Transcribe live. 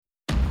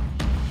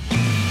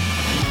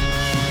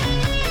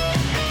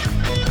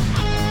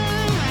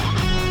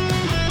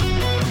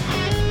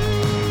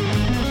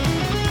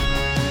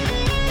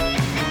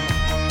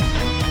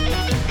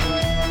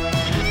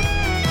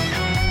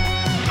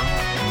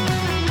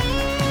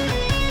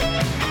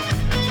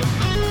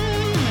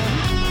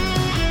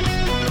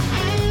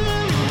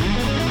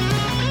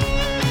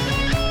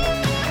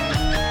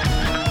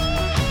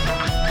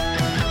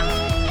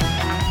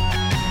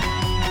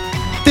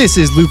This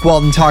is Luke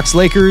Walton Talks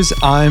Lakers.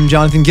 I'm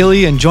Jonathan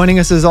Gilly, and joining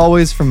us as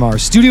always from our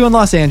studio in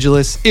Los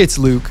Angeles, it's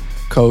Luke,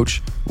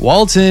 Coach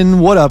Walton.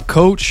 What up,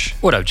 Coach?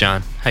 What up,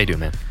 John? How you doing,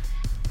 man?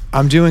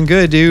 I'm doing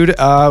good, dude.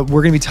 We're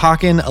going to be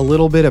talking a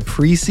little bit of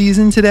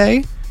preseason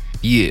today.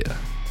 Yeah.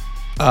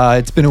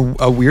 It's been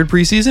a weird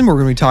preseason. We're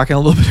going to be talking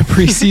a little bit of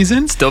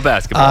preseason. Still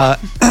basketball.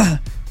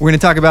 We're going to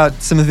talk about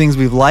some of the things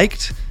we've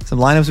liked, some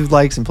lineups we've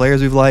liked, some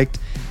players we've liked.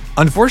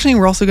 Unfortunately,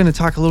 we're also going to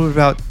talk a little bit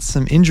about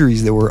some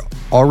injuries that we're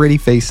already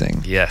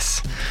facing.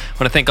 Yes. I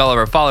want to thank all of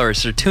our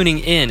followers for tuning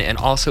in and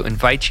also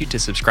invite you to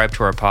subscribe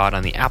to our pod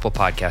on the Apple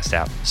Podcast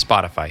app,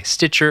 Spotify,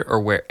 Stitcher,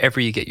 or wherever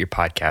you get your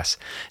podcasts.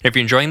 And if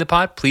you're enjoying the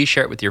pod, please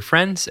share it with your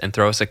friends and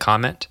throw us a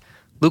comment.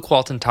 Luke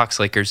Walton Talks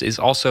Lakers is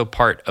also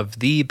part of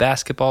the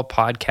Basketball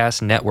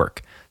Podcast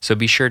Network, so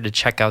be sure to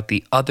check out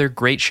the other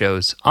great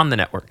shows on the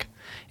network.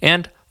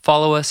 And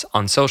follow us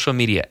on social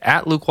media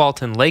at Luke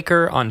Walton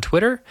Laker on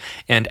Twitter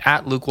and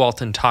at Luke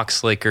Walton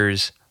Talks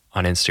Lakers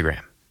on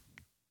Instagram.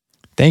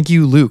 Thank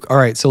you, Luke. All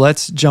right, so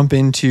let's jump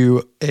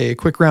into a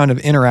quick round of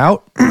in or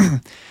out.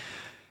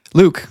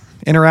 Luke,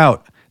 in or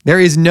out.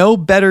 There is no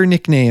better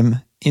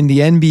nickname in the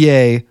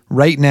NBA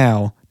right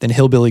now than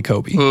Hillbilly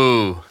Kobe.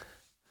 Ooh.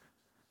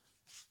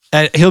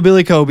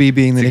 Hillbilly Kobe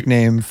being the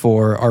nickname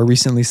for our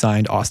recently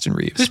signed Austin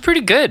Reeves. It was pretty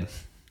good.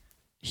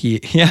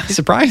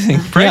 Surprising.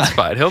 Bright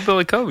spot.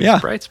 Hillbilly Kobe. Yeah.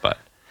 Bright spot.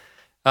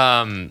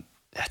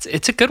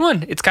 It's a good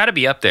one. It's got to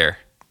be up there.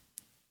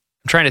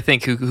 I'm trying to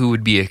think who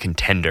would be a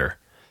contender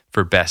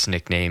for best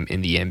nickname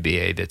in the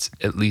NBA that's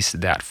at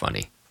least that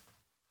funny.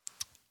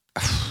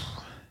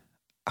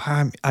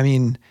 I'm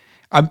going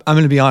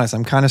to be honest.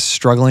 I'm kind of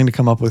struggling to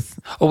come up with.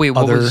 Oh wait,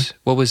 what was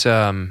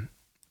Tsunami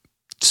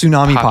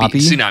Poppy? Poppy?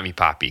 Tsunami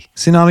Poppy.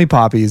 Tsunami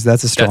Poppies.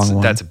 That's a strong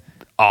one. That's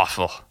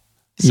awful.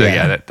 So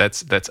yeah,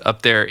 that's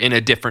up there in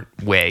a different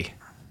way.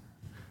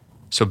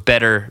 So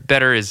better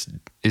is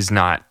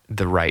not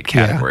the right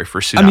category for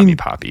Tsunami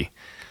Poppy.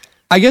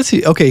 I guess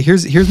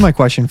here's my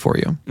question for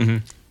you. Mm-hmm.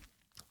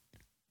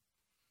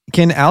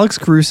 Can Alex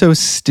Caruso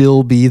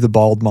still be the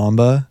bald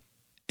Mamba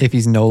if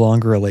he's no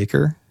longer a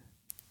Laker?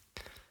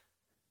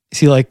 Is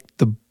he like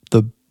the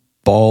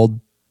bald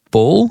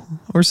bull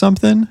or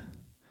something?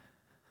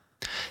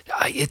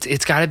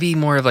 It's got to be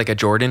more of like a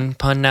Jordan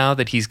pun now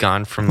that he's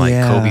gone from like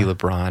Kobe,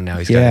 LeBron. Now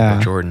he's got to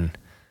go Jordan.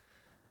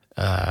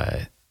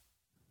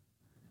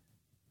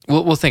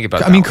 We'll think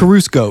about.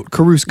 Caruso Goat.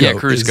 Yeah,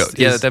 Caruso Goat.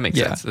 Yeah, that makes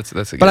sense. That's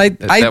a good.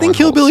 But I think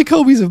Hillbilly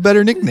Kobe's a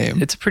better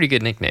nickname. It's a pretty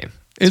good nickname.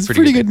 It's a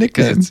pretty good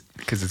nickname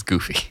because it's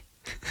goofy.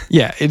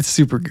 Yeah, it's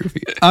super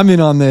goofy. I'm in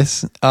on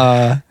this.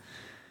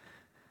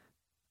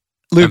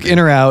 Luke, in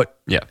or out?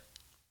 Yeah.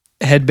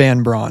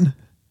 Headband Braun.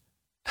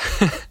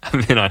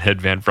 I'm in on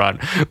Headband Braun.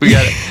 We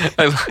got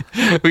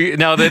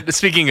now that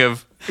speaking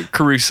of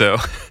Caruso,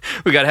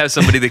 we got to have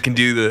somebody that can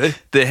do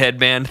the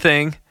headband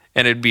thing,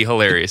 and it'd be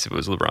hilarious if it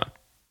was LeBron.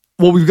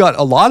 Well, we've got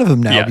a lot of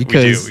them now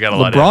because we got a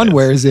lot LeBron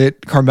wears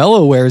it,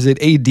 Carmelo wears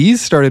it, AD's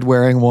started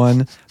wearing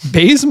one,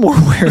 Bazemore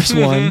wears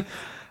one.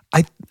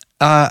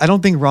 I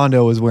don't think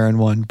Rondo is wearing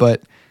one,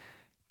 but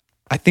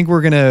I think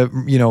we're gonna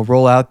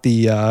roll out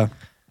the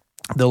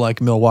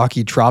like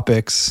Milwaukee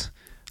Tropics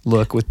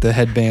look with the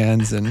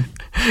headbands, and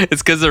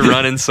it's because they're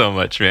running so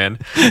much, man.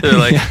 They're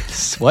like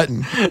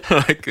sweating.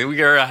 Like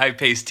we are a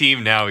high-paced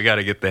team now. We got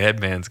to get the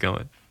headbands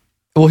going.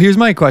 Well, here's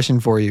my question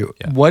for you.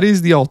 Yeah. What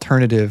is the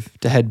alternative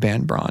to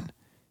Headband Braun?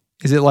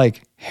 Is it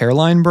like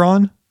Hairline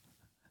Braun?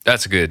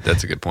 That's a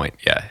good point.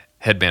 Yeah.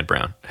 Headband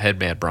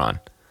Braun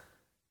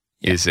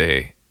is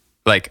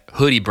like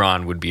Hoodie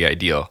Braun would be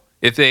ideal.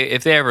 If they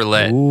ever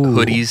let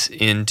hoodies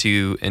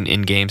into an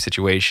in-game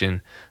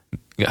situation,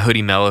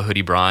 Hoodie Mello,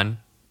 Hoodie Braun,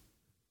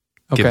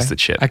 give us the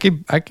chip. I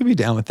could be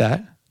down with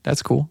that.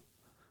 That's cool.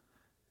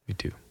 Me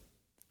too.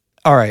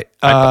 All right.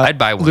 I'd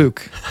buy one.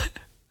 Luke.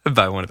 I'd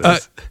buy one of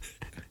those.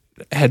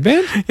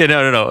 Headband? Yeah,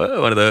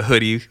 no. One of the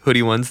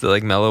hoodie ones that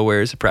like Mello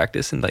wears to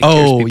practice and like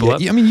tears people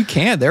up. I mean, you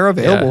can. They're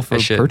available for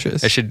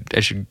purchase. I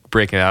should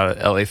break it out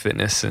at LA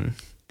Fitness and.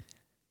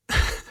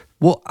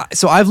 Well,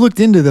 so I've looked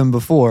into them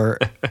before,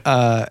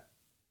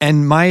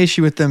 and my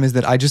issue with them is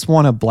that I just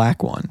want a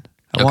black one.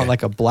 I want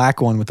like a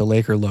black one with the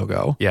Laker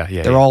logo. Yeah.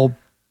 They're all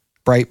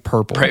bright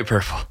purple. Bright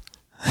purple.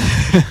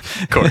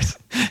 Of course.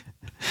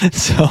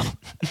 So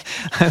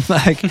I'm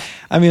like,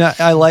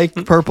 I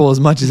like purple as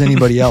much as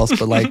anybody else,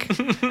 but like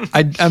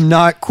I'm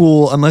not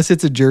cool unless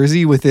it's a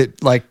jersey with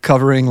it like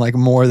covering like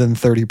more than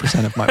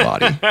 30% of my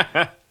body.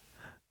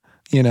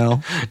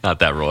 Not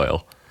that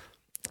royal.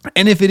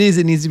 And if it is,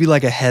 it needs to be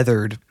like a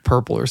heathered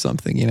purple or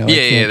something, Yeah,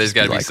 there's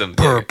got to be like some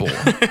purple.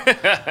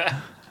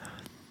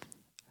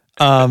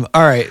 All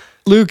right,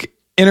 Luke,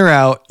 in or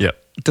out? Yep.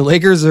 The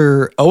Lakers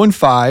are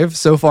 0-5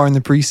 so far in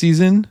the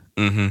preseason,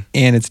 and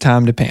it's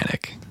time to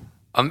panic.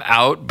 I'm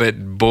out,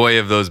 but boy,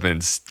 have those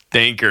been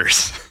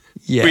stinkers.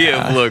 Yeah. We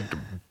have looked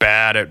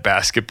bad at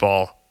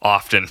basketball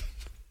often.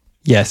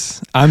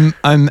 Yes, I'm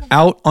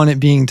out on it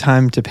being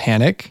time to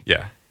panic.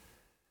 Yeah.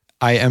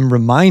 I am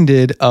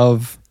reminded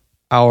of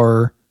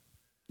our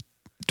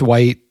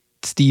Dwight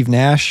Steve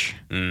Nash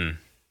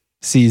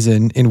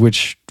season in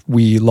which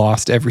we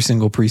lost every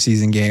single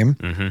preseason game.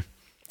 Mm-hmm.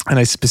 And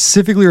I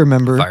specifically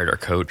remember Fired our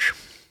coach.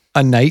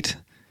 a night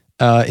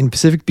in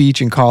Pacific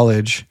Beach in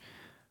college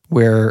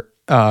where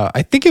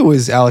I think it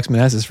was Alex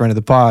Maness, friend of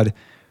the pod,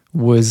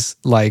 was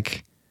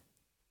like,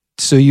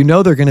 so you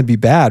know they're going to be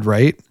bad,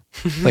 right?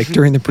 Like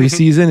during the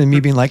preseason, and me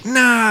being like,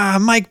 nah,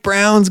 Mike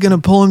Brown's going to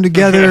pull them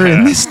together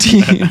and this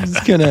team is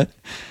going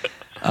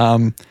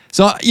to...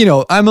 So, you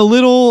know, I'm a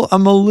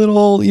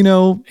little, you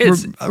know,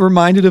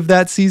 reminded of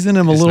that season.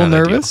 I'm a little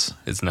nervous.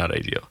 Ideal. It's not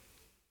ideal.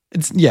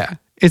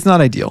 It's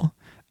not ideal.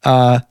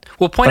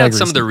 We'll point out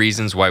some of the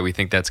reasons why we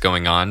think that's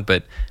going on,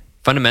 but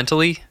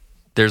fundamentally,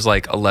 there's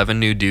like 11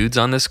 new dudes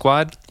on this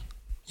squad.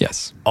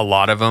 Yes. A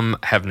lot of them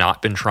have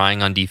not been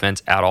trying on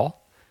defense at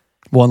all.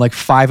 Well, and like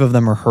 5 of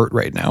them are hurt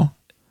right now.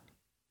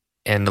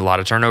 And a lot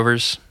of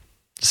turnovers.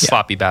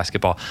 Sloppy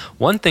basketball.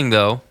 One thing,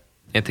 though,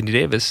 Anthony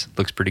Davis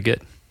looks pretty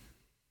good.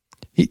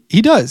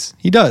 He does.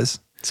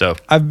 So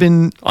I've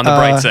been on the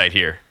bright side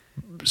here.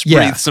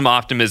 Breathe some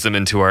optimism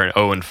into our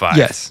 0-5.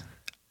 Yes.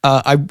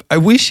 I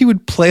wish he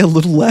would play a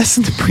little less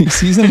in the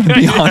preseason, to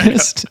be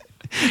honest.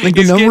 Like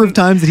the number of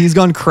times that he's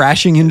gone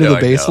crashing into the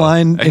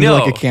baseline into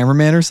like a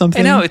cameraman or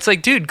something. I know. It's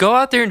like, dude, go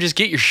out there and just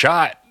get your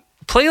shot.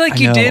 Play like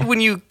you did when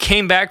you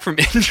came back from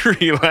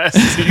injury last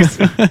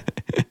season.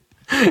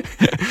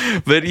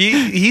 But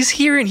he's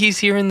hearing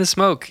the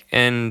smoke,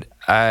 and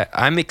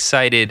I'm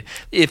excited.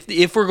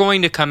 If we're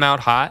going to come out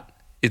hot,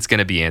 it's going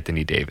to be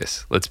Anthony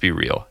Davis. Let's be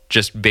real.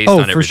 Just based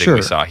on everything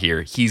we saw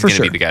here, he's going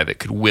to be the guy that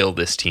could will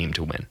this team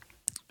to win.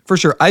 For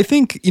sure. I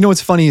think, you know,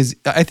 what's funny is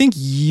I think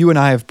you and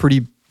I have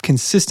pretty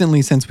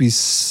consistently, since we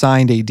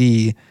signed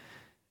AD,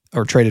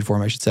 or traded for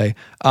him, I should say,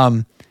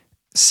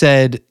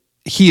 said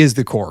he is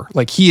the core.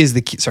 Like he is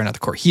the key. Sorry, not the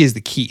core. He is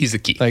the key. He's the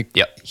key. Like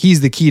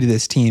he's the key to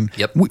this team.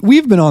 Yep.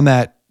 We've been on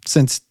that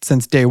since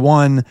day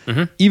one.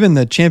 Mm-hmm. Even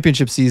the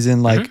championship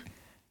season, like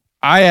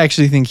I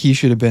actually think he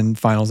should have been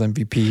Finals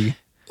MVP.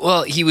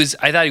 Well,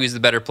 I thought he was the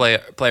better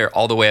player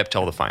all the way up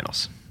till the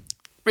finals,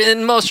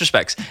 in most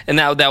respects. And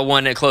that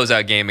one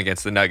closeout game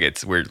against the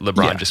Nuggets where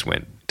LeBron just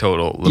went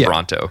total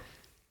LeBronto.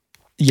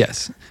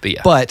 Yes,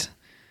 but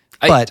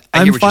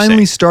I'm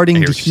finally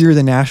starting to hear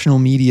the national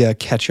media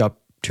catch up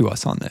to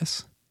us on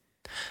this.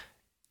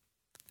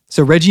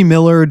 So Reggie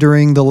Miller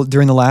during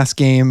the last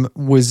game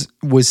was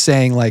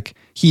saying like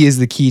he is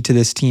the key to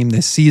this team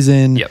this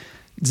season. Yep.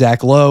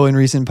 Zach Lowe in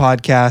recent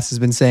podcasts has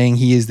been saying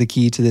he is the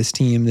key to this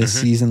team this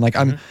season. Like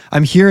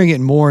I'm hearing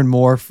it more and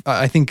more.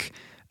 I think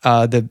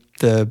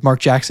the Mark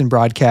Jackson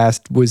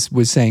broadcast was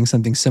saying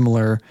something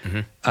similar.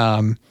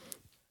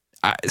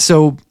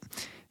 So,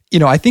 you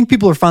know, I think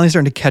people are finally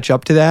starting to catch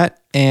up to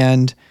that.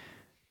 And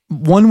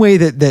one way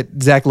that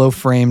Zach Lowe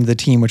framed the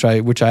team, which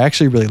I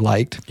actually really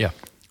liked,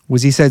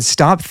 was he said,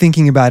 stop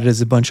thinking about it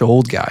as a bunch of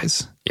old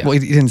guys. Yeah. Well, he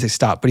didn't say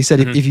stop, but he said,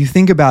 if you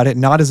think about it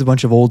not as a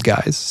bunch of old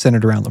guys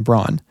centered around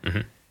LeBron,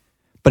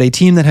 but a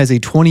team that has a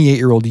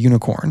 28-year-old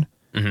unicorn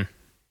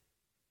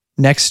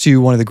next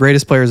to one of the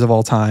greatest players of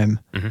all time,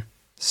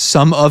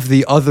 some of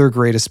the other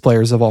greatest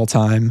players of all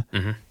time,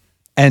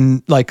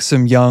 and like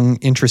some young,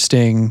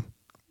 interesting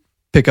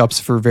pickups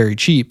for very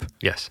cheap.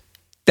 Yes.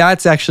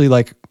 That's actually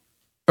like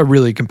a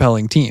really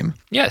compelling team.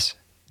 Yes.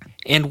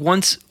 And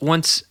once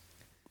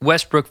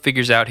Westbrook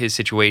figures out his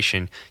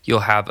situation,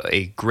 you'll have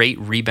a great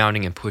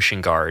rebounding and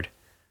pushing guard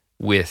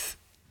with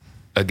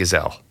a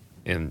gazelle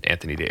in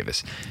Anthony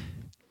Davis,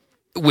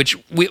 which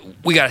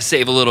we got to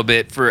save a little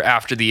bit for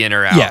after the in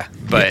or out. Yeah,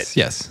 but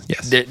yes.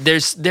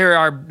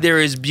 There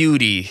is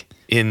beauty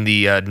in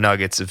the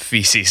nuggets of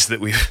feces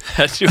that we've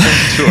had to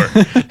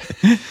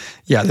endure.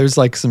 Yeah, there's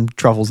like some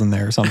truffles in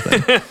there or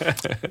something.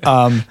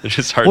 It's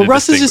just hard to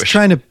Russ is just distinguish.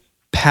 trying to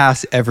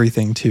pass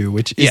everything too,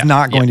 which is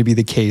not going to be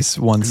the case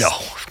once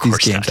these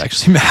games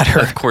actually matter.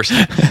 Of course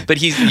not. But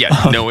he's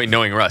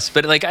knowing Russ.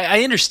 But like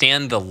I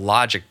understand the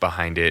logic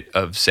behind it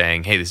of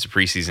saying, hey, this is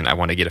preseason. I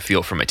want to get a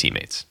feel from my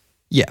teammates.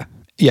 Yeah,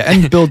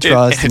 and build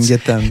trust and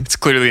get them. It's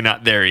clearly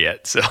not there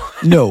yet. So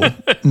no,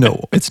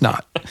 it's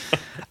not.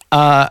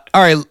 All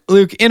right,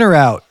 Luke, in or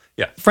out?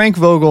 Yeah. Frank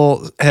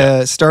Vogel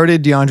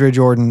started DeAndre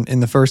Jordan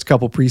in the first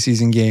couple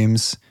preseason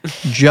games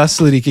just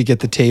so that he could get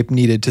the tape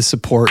needed to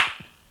support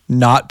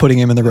not putting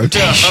him in the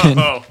rotation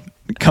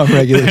come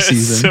regular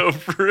season. So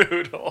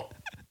brutal.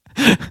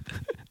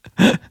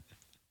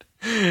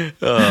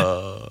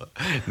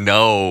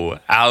 No,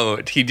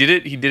 out. He did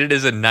it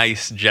as a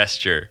nice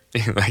gesture.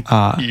 Like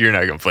you're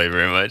not gonna play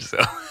very much, so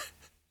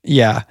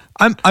yeah.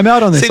 I'm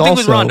out on this. Same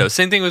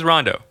thing with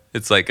Rondo.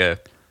 It's like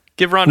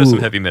give Rondo some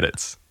heavy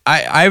minutes.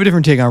 I have a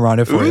different take on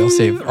Rondo for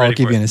you. I'll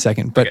give you in a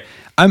second. But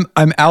I'm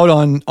out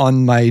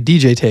on my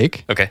DJ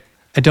take. Okay.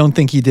 I don't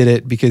think he did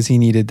it because he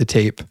needed the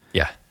tape.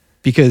 Yeah.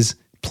 Because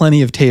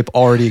plenty of tape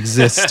already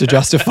exists to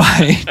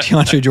justify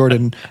DeAndre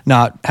Jordan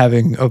not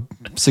having a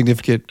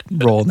significant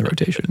role in the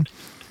rotation.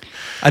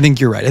 I think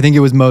you're right. I think it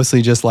was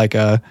mostly just like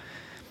hey,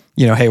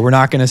 we're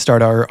not going to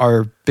start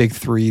our big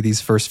three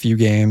these first few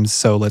games,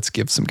 so let's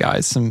give some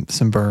guys some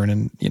burn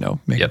and,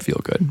 make them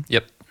feel good.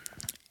 Yep.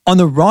 On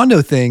the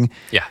Rondo thing,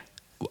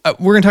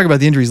 we're going to talk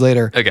about the injuries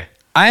later. Okay.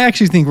 I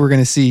actually think we're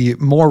going to see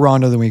more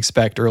Rondo than we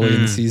expect early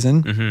in the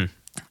season.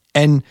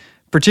 And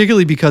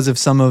particularly because of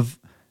some of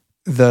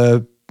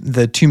the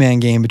two-man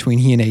game between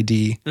he and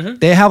AD.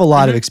 They have a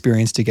lot of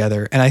experience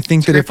together. And I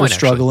think that if we're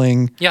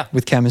struggling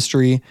with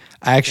chemistry,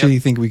 I actually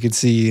think we could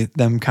see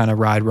them kind of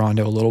ride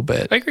Rondo a little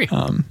bit. I agree.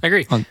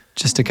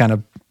 Just to kind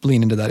of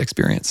lean into that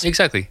experience.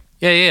 Exactly.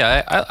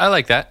 Yeah. I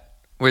like that.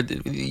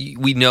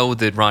 We know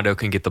that Rondo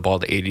can get the ball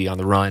to AD on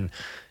the run.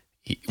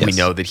 We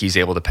know that he's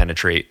able to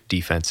penetrate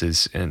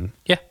defenses. And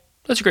yeah,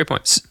 that's a great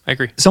point. I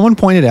agree. Someone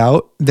pointed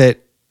out that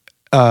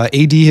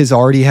AD has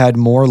already had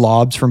more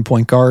lobs from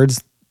point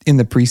guards in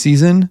the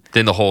preseason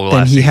than the whole than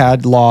last he season.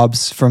 had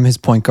lobs from his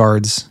point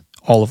guards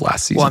all of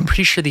last season. Well, I'm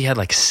pretty sure that he had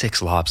like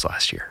 6 lobs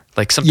last year.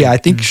 Like something. Yeah, I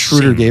think insane.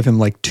 Schroeder gave him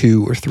like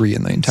 2 or 3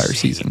 in the entire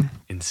season.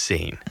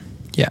 Insane.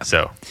 Yeah.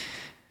 So,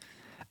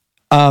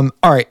 all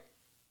right,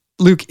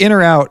 Luke, in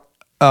or out?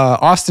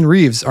 Austin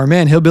Reeves, our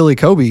man Hillbilly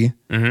Kobe,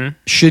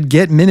 should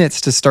get minutes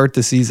to start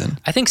the season.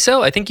 I think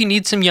so. I think you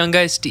need some young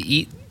guys to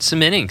eat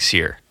some innings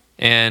here,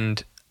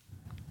 and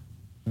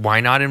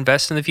why not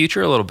invest in the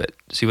future a little bit?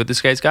 See what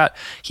this guy's got.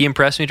 He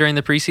impressed me during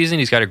the preseason.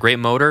 He's got a great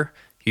motor.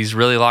 He's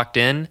really locked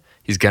in.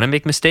 He's gonna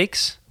make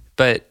mistakes,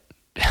 but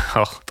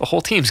the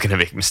whole team's gonna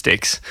make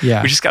mistakes.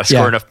 Yeah, we just got to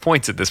score enough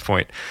points at this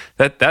point.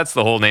 That's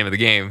the whole name of the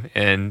game.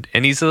 And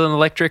he's an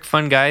electric,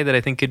 fun guy that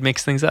I think could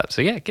mix things up.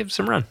 So yeah, give him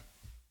some run.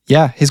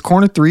 Yeah, his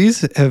corner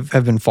threes have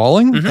been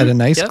falling at a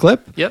nice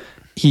clip. Yep.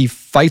 He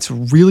fights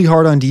really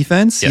hard on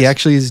defense. He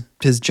actually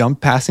has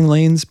jumped passing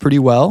lanes pretty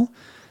well.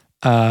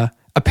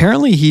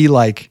 Apparently he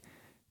like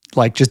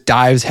just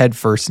dives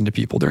headfirst into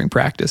people during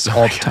practice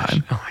all the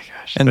time. Oh my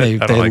gosh. And they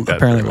like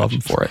apparently love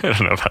him for it. I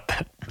don't know about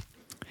that.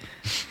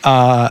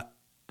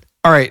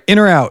 All right, in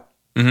or out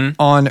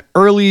on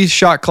early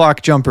shot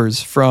clock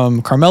jumpers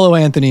from Carmelo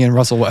Anthony and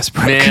Russell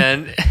Westbrook.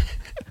 Man,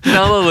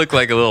 Melo looked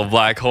like a little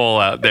black hole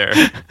out there.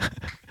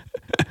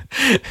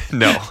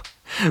 No.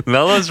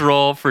 Melo's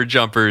role for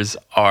jumpers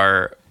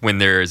are when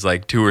there's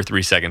like 2 or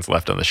 3 seconds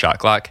left on the shot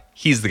clock.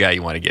 He's the guy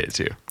you want to get it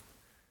to.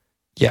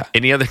 Yeah.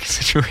 Any other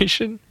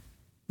situation?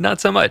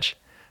 Not so much.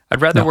 I'd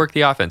rather work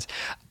the offense.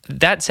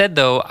 That said,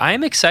 though,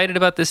 I'm excited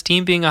about this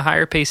team being a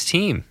higher paced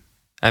team.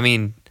 I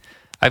mean,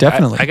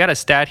 definitely. I got a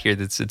stat here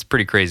it's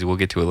pretty crazy. We'll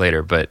get to it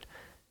later, but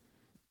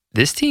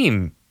this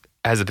team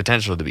has the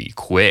potential to be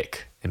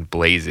quick and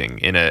blazing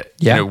in a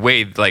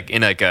way like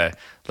a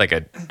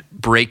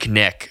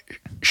breakneck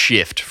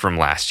shift from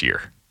last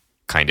year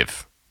kind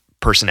of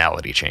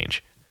personality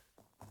change.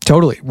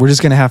 Totally. We're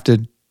just going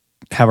to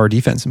have our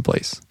defense in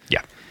place.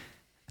 Yeah.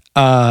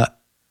 I'm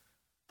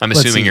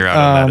assuming you're out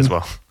on that as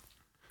well.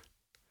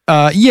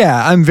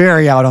 Yeah, I'm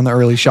very out on the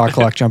early shot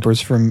clock jumpers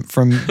from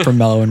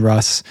Melo and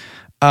Russ.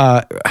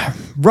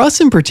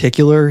 Russ in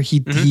particular,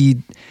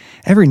 he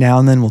every now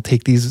and then will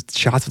take these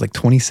shots with like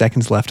 20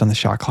 seconds left on the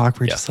shot clock.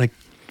 We're just like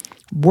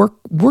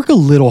work a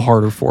little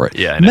harder for it.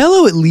 Yeah,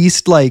 Melo at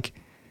least like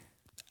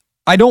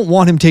I don't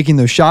want him taking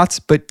those shots,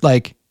 but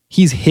like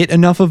he's hit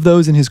enough of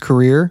those in his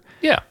career.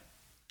 Yeah.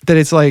 That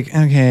it's like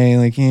okay,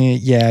 like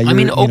yeah. I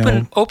mean,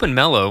 open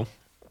Melo.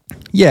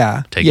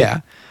 Yeah. Take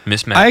it.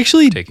 Mismatch. I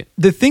actually take it.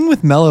 The thing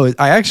with Melo is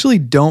I actually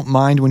don't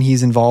mind when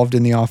he's involved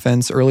in the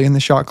offense early in the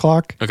shot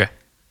clock. Okay.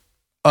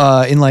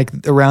 In like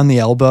around the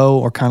elbow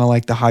or kind of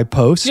like the high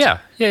post. Yeah,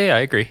 I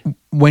agree.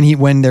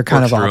 When they're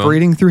kind of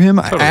operating through him.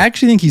 Totally. I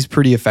actually think he's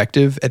pretty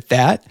effective at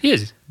that. He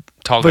is.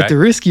 Tall guy. But the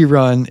risky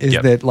run is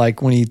that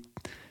like when he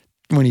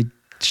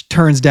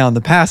turns down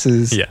the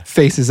passes,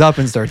 faces up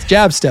and starts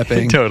jab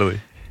stepping.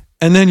 Totally.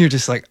 And then you're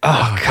just like,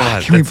 oh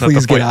God, can we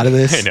please get out of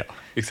this? I know.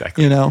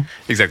 Exactly.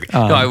 Exactly.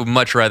 No, I would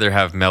much rather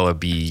have Melo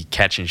be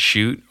catch and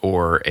shoot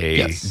or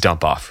a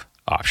dump off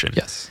option.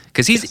 Yes.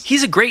 Because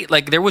he's a great,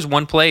 like there was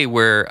one play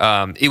where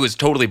it was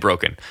totally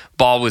broken.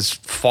 Ball was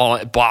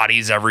falling,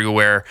 bodies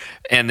everywhere.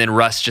 And then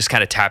Russ just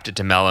kind of tapped it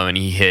to Melo and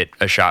he hit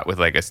a shot with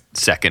like a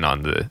second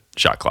on the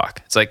shot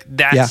clock. It's like,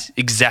 that's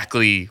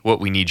exactly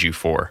what we need you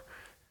for.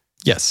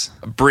 Yes.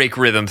 Break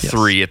rhythm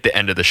 3 at the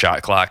end of the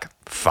shot clock.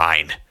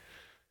 Fine.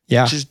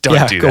 Yeah. Just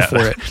don't do that. Go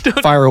for it.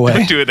 Fire away.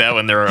 Don't do that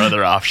when there are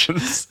other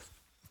options.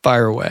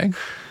 Fire away.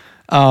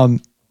 All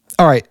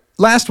right.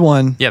 Last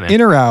one. Yeah, man. In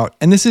or out.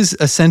 And this is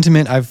a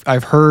sentiment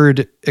I've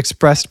heard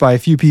expressed by a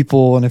few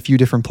people in a few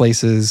different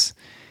places.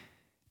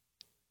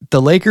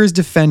 The Lakers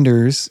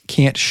defenders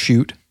can't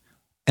shoot,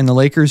 and the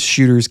Lakers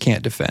shooters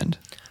can't defend.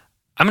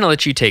 I'm going to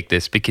let you take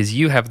this because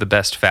you have the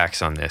best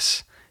facts on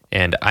this.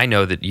 And I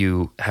know that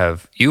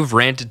you've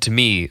ranted to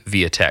me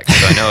via text.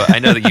 So I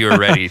know that you are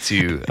ready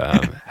to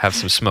have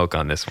some smoke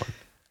on this one.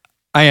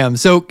 I am.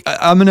 So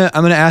I'm gonna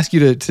ask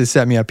you to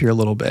set me up here a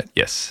little bit.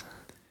 Yes.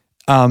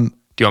 Do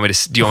you want me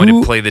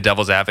to play the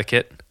devil's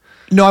advocate?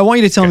 No, I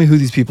want you to tell me who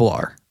these people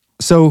are.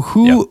 So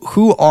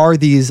who are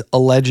these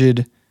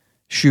alleged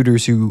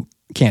shooters who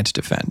can't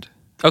defend?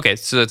 Okay,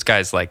 so that's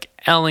guys like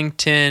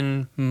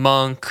Ellington,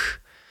 Monk,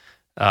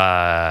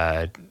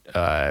 Melo.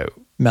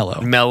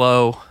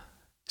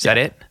 Is that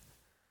it?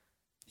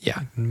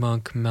 Yeah.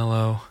 Monk,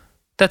 Melo.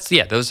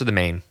 Those are the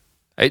main.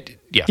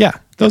 Yeah,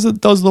 those are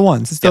the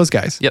ones. It's those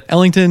guys. Yep.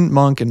 Ellington,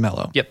 Monk, and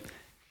Melo. Yep.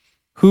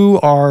 Who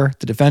are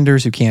the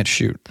defenders who can't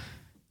shoot?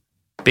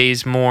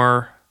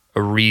 Bazemore,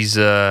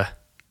 Ariza,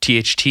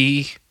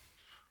 THT.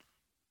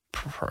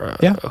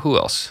 Yeah. Who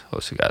else? Who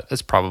else we got?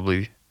 That's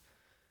probably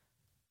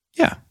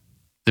Yeah.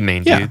 the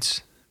main Yeah.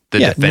 dudes. The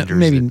Yeah, defenders.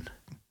 maybe.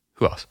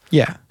 Who else?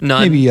 Yeah.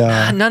 None. Maybe.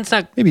 None's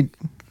not. Maybe.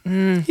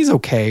 He's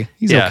okay.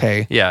 He's Yeah,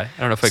 okay. Yeah. I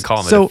don't know if I'd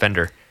call him a So-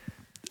 defender.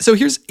 So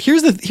here's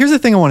the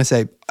thing I want to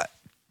say.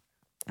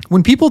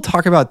 When people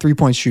talk about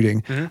 3-point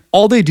shooting,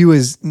 all they do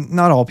is,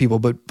 not all people,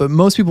 but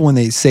most people, when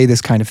they say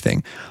this kind of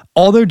thing,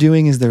 all they're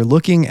doing is they're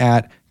looking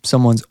at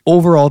someone's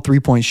overall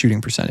 3-point shooting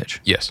percentage,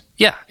 Yes.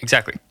 Yeah,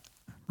 exactly.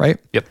 right?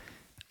 Yep.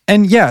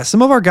 And yeah,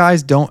 some of our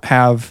guys don't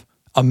have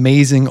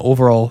amazing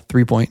overall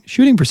 3-point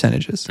shooting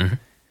percentages.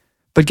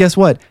 But guess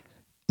what?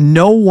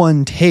 No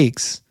one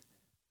takes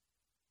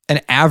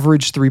an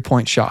average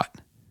 3-point shot.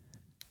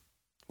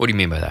 What do you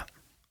mean by that?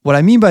 What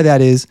I mean by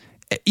that is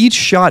each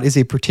shot is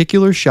a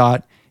particular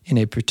shot in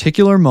a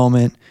particular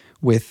moment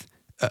with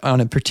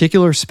on a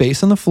particular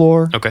space on the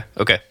floor,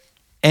 Okay.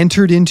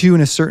 entered into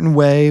in a certain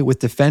way with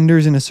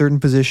defenders in a certain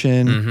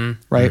position,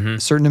 right? A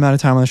certain amount of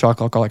time on the shot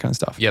clock, all that kind of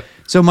stuff. Yep.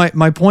 So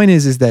my point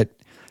is that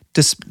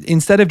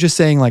instead of just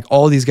saying like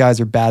all these guys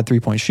are bad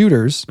 3-point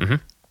shooters,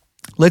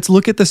 let's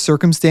look at the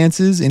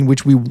circumstances in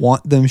which we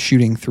want them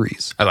shooting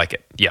threes. I like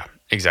it. Yeah,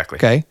 exactly.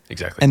 Okay.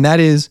 Exactly. And that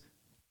is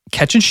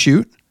catch and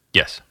shoot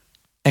yes.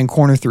 and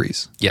corner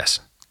threes. Yes.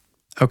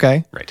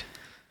 Okay. Right.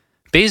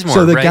 Bazemore,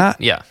 So the right? guy-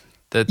 Yeah.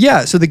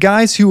 Yeah, so the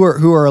guys who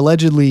are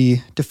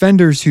allegedly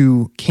defenders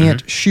who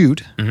can't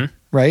shoot,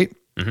 right?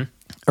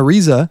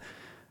 Ariza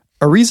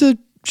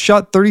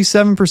shot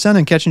 37%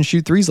 on catch and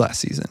shoot threes last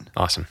season.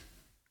 Awesome.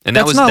 And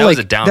that That's was not a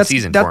like- down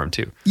season for him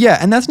too. Yeah,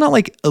 and that's not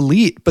like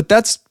elite, but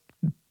that's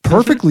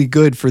perfectly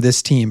good for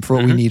this team for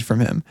what we need from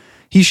him.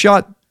 He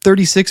shot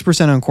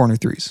 36% on corner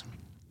threes.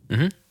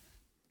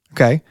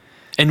 Okay.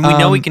 And we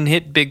know he can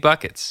hit big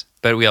buckets,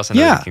 but we also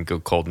know Yeah. he can go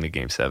cold in the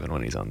game 7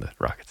 when he's on the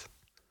Rockets.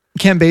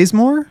 Kent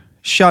Bazemore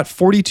shot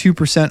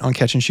 42% on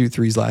catch and shoot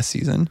threes last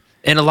season.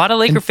 And a lot of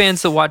Laker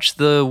fans that watched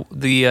the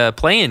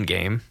play-in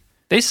game,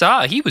 they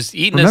saw he was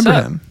eating us Remember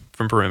up him.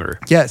 from perimeter.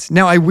 Yes.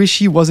 Now I wish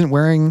he wasn't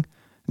wearing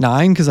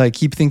 9 because I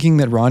keep thinking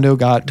that Rondo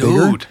got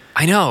bigger, Dude,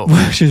 I know.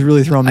 which is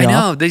really throwing me I off.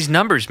 know. These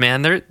numbers,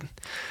 man, I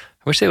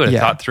wish they would have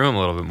Yeah. thought through him a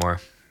little bit more.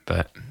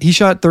 But He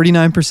shot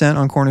 39%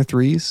 on corner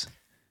threes.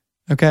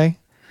 Okay.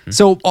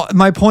 So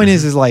my point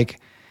is like,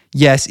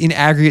 yes, in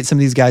aggregate, some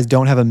of these guys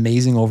don't have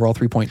amazing overall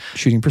 3-point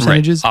shooting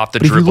percentages. Off the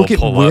but if you dribble, look at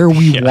pull where up,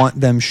 we yeah. want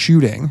them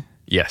shooting,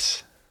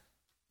 yes.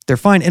 they're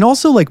fine. And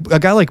also like a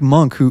guy like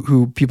Monk,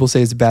 who people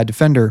say is a bad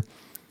defender.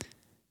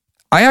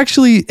 I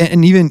actually,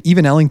 and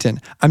even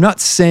Ellington, I'm not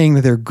saying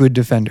that they're good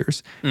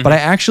defenders, but I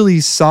actually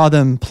saw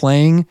them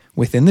playing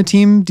within the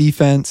team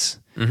defense,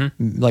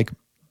 like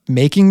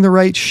making the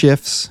right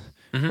shifts,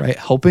 right?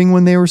 Helping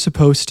when they were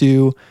supposed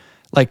to.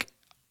 Like,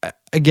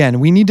 again,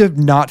 we need to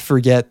not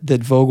forget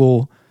that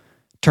Vogel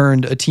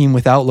turned a team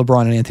without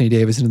LeBron and Anthony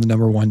Davis into the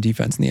number 1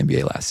 defense in the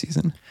NBA last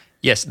season.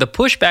 Yes, the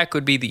pushback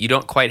would be that you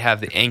don't quite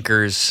have the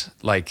anchors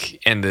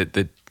and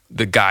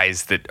the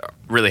guys that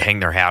really hang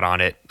their hat on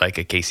it, like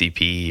a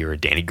KCP or a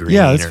Danny Green.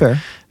 Yeah, that's fair.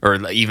 Or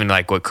even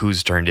like what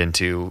Kuz turned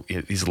into,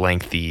 these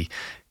lengthy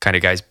kind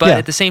of guys. But Yeah.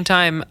 at the same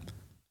time,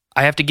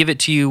 I have to give it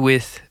to you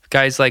with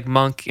guys like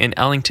Monk and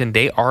Ellington.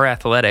 They are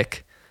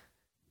athletic.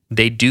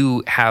 They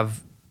do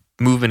have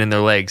movement in their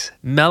legs.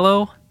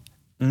 Melo,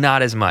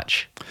 not as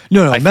much.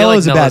 No, I feel Melo like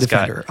is a bad Melo's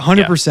got- defender.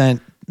 100%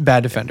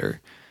 bad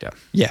defender. Yeah.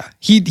 Yeah,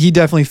 he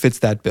definitely fits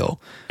that bill.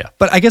 Yeah.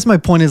 But I guess my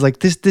point is like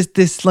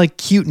this like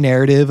cute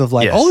narrative of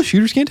like Yes. all the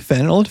shooters can't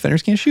defend and all the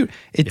defenders can't shoot.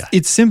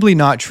 It's simply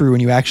not true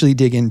when you actually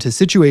dig into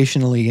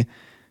situationally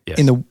Yes.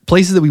 in the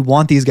places that we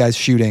want these guys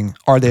shooting.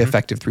 Are they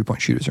effective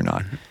 3-point shooters or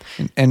not?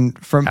 And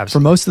for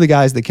most of the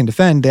guys that can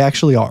defend, they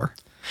actually are.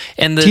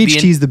 And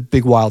THT's the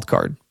big wild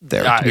card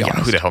there. To be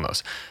honest, who the hell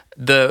knows?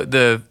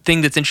 The thing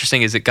that's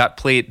interesting is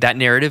that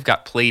narrative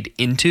got played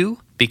into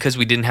because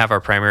we didn't have our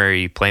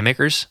primary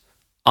playmakers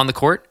on the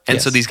court,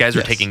 and so Yes. these guys are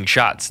Yes. taking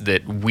shots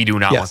that we do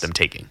not Yes. want them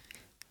taking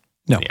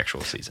No. in the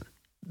actual season.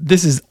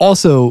 This is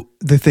also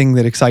the thing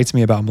that excites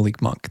me about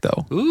Malik Monk,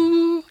 though.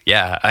 Ooh,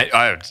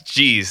 yeah.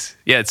 Geez,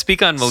 yeah.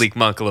 Speak on Malik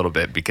Monk a little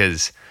bit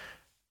because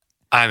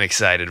I'm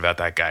excited about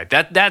that guy.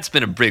 That's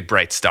been a big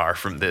bright star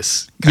from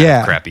this kind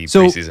of crappy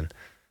preseason.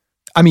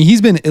 I mean,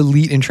 he's been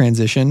elite in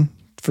transition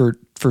for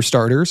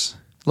starters.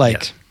 Like,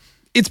 Yes.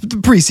 it's the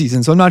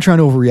preseason, so I'm not trying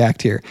to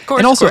overreact here. course,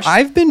 and also, of course.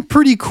 I've been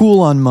pretty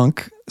cool on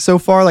Monk so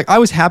far. Like, I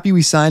was happy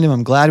we signed him.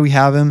 I'm glad we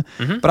have him.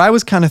 But I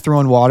was kind of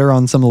throwing water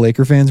on some of the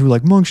Laker fans who were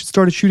like, Monk should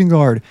start at shooting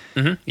guard.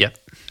 Yeah.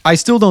 I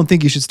still don't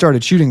think he should start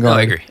at shooting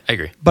guard. No, I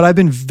agree. But I've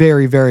been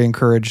very, very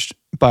encouraged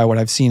by what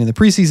I've seen in the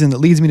preseason that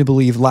leads me to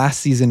believe last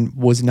season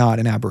was not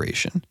an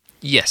aberration.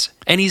 Yes,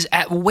 and he's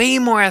way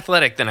more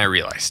athletic than I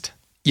realized.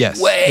 Yes.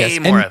 Way yes.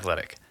 more And,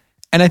 athletic.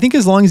 and I think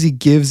as long as he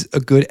gives a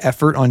good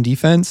effort on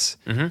defense,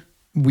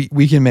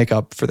 we can make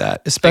up for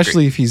that,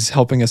 especially if he's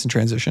helping us in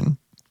transition.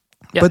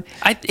 Yeah. But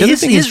the other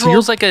thing is, his to your-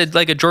 role's like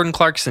a Jordan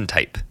Clarkson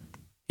type,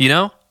 you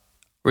know,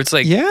 where it's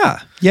like Yeah.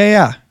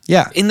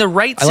 Yeah. in the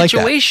right I like that.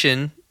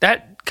 situation,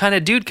 that kind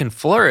of dude can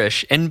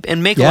flourish and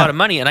make a Yeah. lot of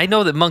money. And I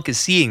know that Monk is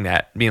seeing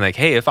that, being like,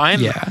 hey, if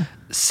I'm Yeah.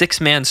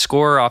 6-man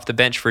scorer off the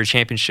bench for a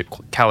championship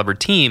caliber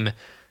team,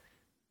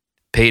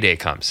 payday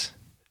comes.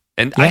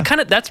 And Yeah.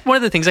 that's one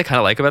of the things I kind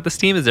of like about this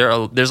team is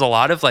there's a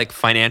lot of like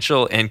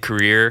financial and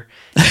career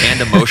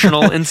and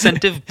emotional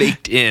incentive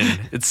baked in.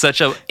 It's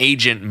such an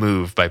agent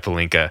move by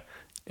Pelinka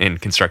in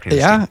constructing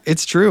this team.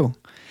 It's true.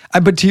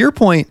 But to your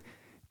point,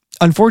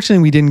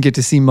 unfortunately, we didn't get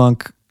to see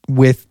Monk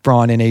with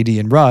Braun and AD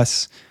and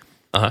Russ.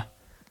 Uh-huh.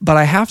 But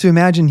I have to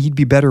imagine he'd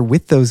be better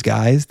with those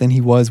guys than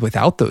he was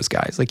without those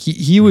guys. Like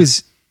he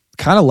was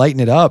kind of lighting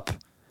it up.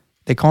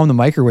 They call him the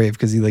microwave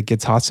because he like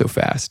gets hot so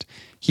fast.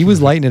 He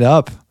was lighting it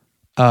up.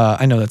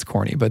 I know that's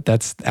corny, but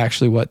that's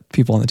actually what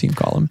people on the team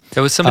call him. It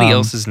was somebody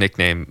else's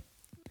nickname.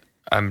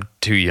 I'm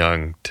too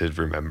young to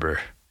remember.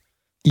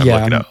 I'll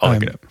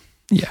look it up.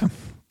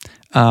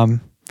 Yeah.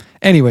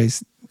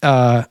 Anyways,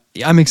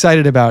 I'm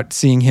excited about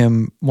seeing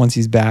him once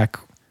he's back,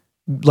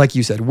 like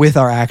you said, with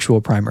our actual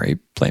primary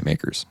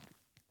playmakers.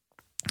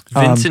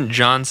 Vincent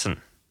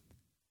Johnson,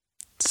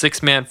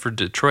 6-man for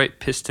Detroit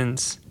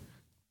Pistons,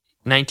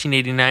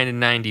 1989 and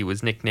 90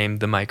 was nicknamed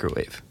the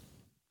Microwave.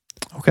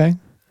 Okay.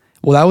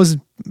 Well, that was,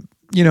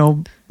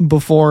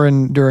 before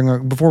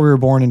we were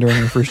born and during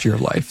our first year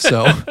of life.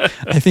 So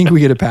I think we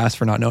get a pass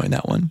for not knowing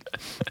that one.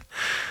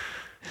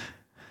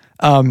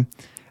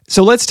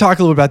 So let's talk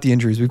a little about the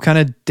injuries. We've kind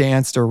of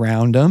danced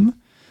around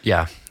them.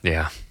 Yeah.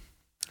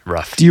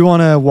 Rough. Do you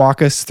want to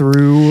walk us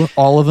through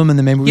all of them, and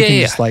then maybe we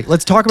can just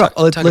let's talk about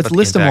let's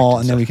list them all,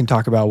 and then we can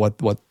talk about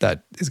what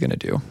that is going to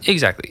do.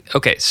 Exactly.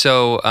 Okay.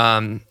 So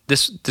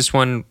this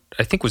one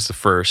I think was the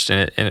first,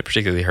 and it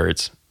particularly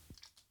hurts.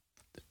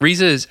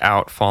 Riza is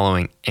out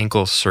following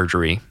ankle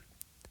surgery.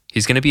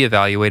 He's going to be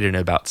evaluated in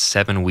about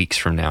 7 weeks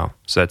from now.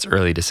 So that's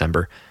early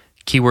December.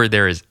 Keyword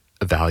there is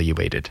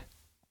evaluated.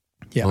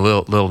 Yeah. A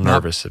little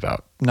nervous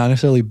about. Not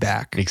necessarily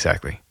back.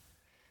 Exactly.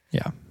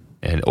 Yeah.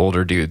 An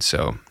older dude,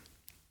 so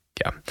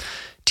yeah.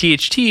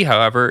 THT,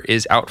 however,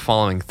 is out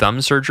following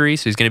thumb surgery,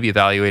 so he's going to be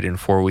evaluated in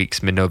 4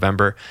 weeks,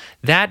 mid-November.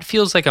 That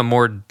feels like a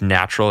more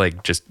natural,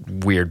 like just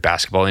weird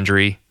basketball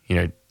injury.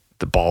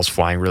 The ball's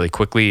flying really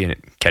quickly and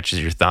it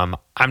catches your thumb.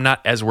 I'm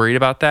not as worried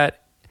about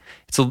that.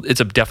 It's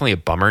definitely a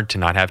bummer to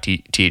not have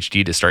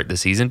THT to start the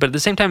season, but at the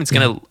same time, it's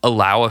going to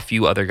allow a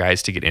few other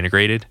guys to get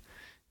integrated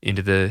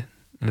into the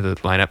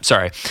lineup.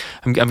 Sorry,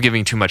 I'm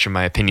giving too much of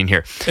my opinion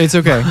here. It's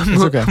okay.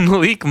 It's okay.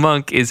 Malik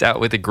Monk is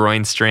out with a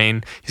groin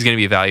strain. He's going to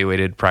be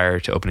evaluated prior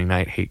to opening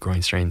night. Hate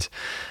groin strains.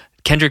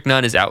 Kendrick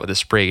Nunn is out with a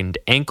sprained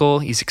ankle.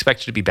 He's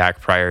expected to be back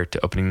prior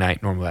to opening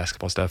night. Normal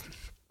basketball stuff.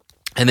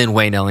 And then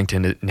Wayne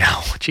Ellington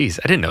now, geez,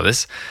 I didn't know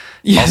this.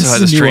 Yeah, also this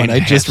has is a a new one.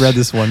 strained I just read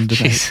this one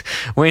tonight.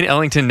 Jeez. Wayne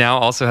Ellington now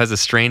also has a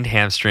strained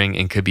hamstring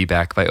and could be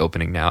back by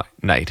opening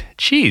night.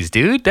 Jeez,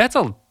 dude, that's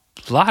a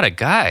lot of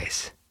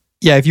guys.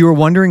 Yeah, if you were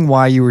wondering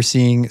why you were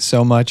seeing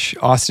so much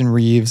Austin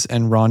Reeves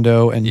and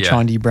Rondo and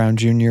Chauncey Brown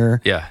Jr.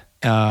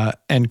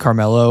 And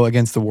Carmelo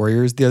against the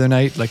Warriors the other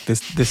night, like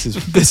this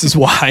is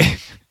why.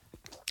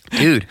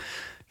 Dude,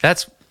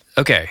 that's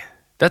okay.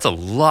 That's a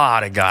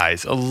lot of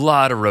guys, a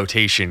lot of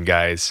rotation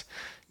guys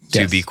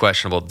to be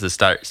questionable to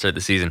start the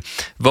season.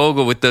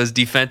 Vogel with those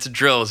defensive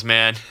drills,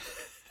 man.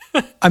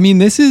 I mean,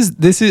 this is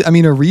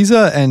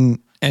Ariza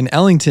and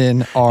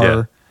Ellington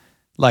are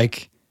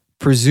like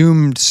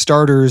presumed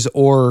starters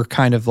or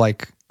kind of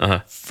like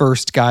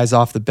first guys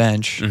off the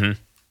bench. Mm-hmm.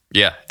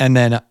 Yeah. And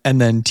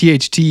then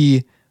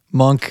THT,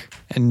 Monk,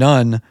 and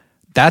Nunn,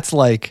 that's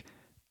like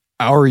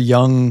our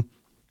young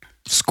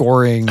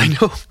scoring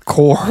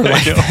core.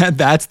 Like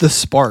that's the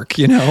spark,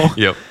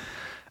 Yep.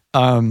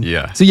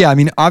 So yeah, I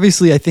mean,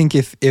 obviously I think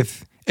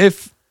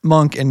if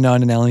Monk and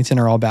Nunn and Ellington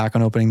are all back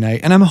on opening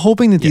night, and I'm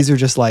hoping that these are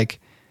just like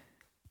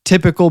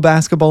typical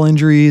basketball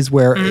injuries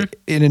where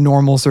in a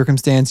normal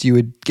circumstance you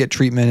would get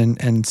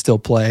treatment and still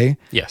play.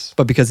 Yes.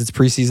 But because it's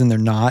preseason, they're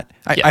not.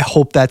 I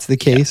hope that's the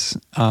case.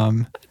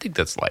 I think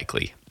that's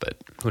likely, but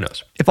who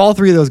knows? If all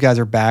three of those guys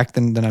are back,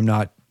 then I'm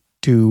not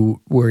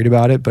too worried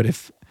about it. But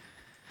if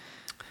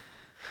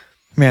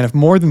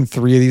more than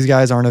three of these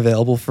guys aren't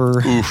available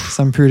for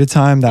some period of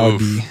time,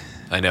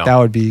 that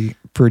would be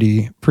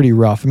pretty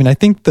rough. I mean, I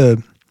think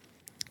the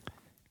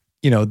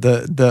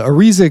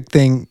Ariza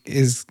thing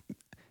is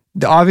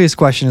the obvious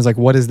question is like,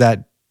 what does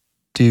that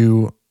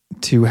do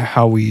to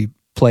how we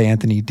play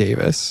Anthony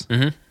Davis?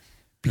 Mm-hmm.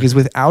 Because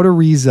without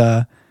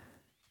Ariza,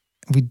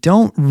 we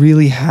don't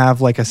really have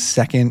like a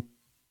second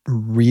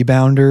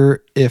rebounder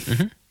if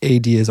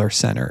AD is our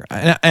center.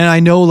 And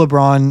I know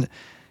LeBron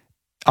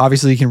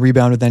obviously can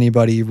rebound with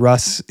anybody.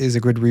 Russ is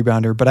a good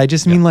rebounder, but I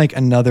just mean like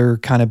another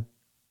kind of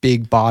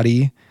big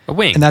body. A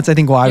wing. And that's, I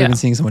think, why we've been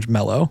seeing so much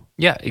Melo.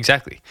 Yeah,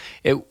 exactly.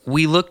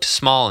 We looked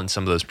small in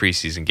some of those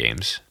preseason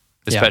games,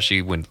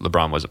 especially when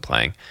LeBron wasn't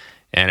playing.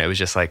 And it was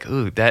just like,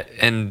 ooh, that,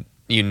 and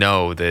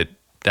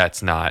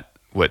that's not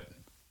what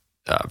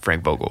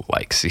Frank Vogel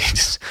likes. He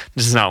just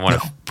does not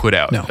want to put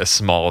out a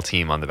small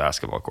team on the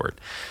basketball court.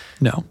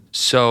 No.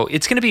 So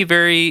it's going to be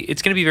very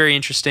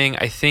interesting.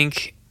 I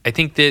think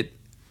that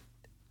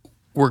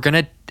we're going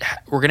to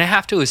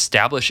have to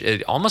establish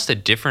almost a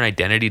different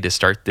identity to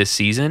start this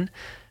season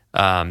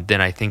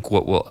than I think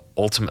what we'll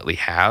ultimately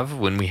have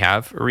when we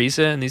have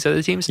Ariza and these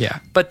other teams. Yeah.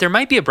 But there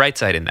might be a bright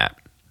side in that.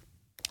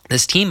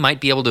 This team might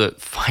be able to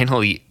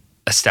finally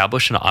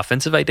establish an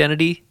offensive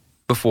identity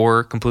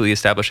before completely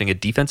establishing a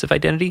defensive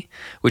identity,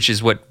 which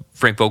is what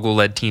Frank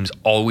Vogel-led teams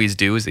always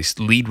do, is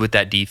they lead with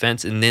that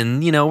defense and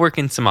then, work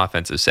in some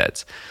offensive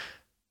sets.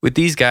 With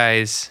these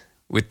guys,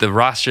 with the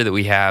roster that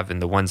we have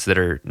and the ones that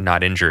are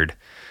not injured,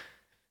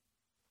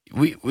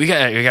 we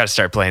got to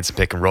start playing some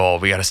pick and roll.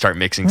 We got to start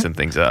mixing some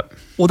things up.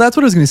 Well, that's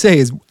what I was going to say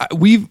is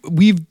we've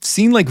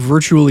seen like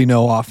virtually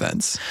no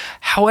offense.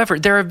 However,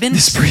 there have been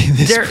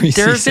there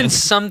have been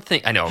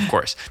something. I know, of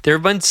course, there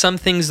have been some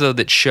things though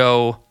that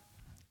show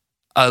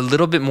a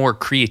little bit more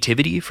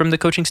creativity from the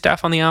coaching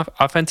staff on the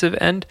offensive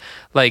end.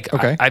 Like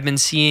I've been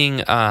seeing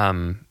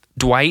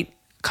Dwight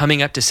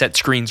coming up to set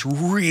screens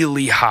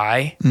really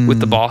high with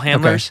the ball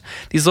handlers.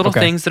 Okay. These little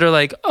things that are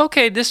like,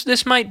 okay,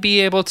 this might be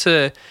able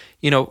to,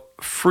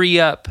 free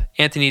up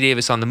Anthony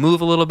Davis on the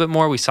move a little bit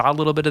more. We saw a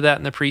little bit of that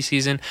in the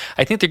preseason.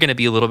 I think they're going to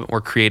be a little bit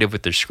more creative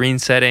with their screen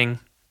setting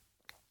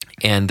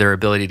and their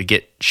ability to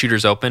get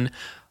shooters open.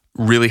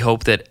 Really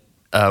hope that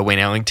Wayne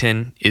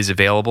Ellington is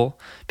available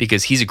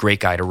because he's a great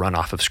guy to run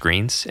off of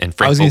screens. And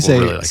Frank Vogel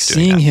really likes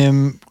doing that. Seeing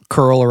him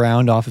curl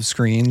around off of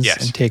screens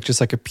and take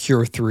just like a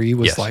pure three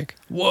was like,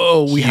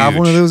 whoa, we have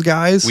one of those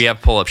guys. We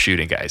have pull-up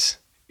shooting guys.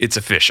 It's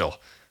official.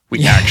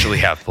 We actually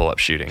have pull-up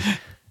shooting.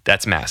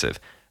 That's massive.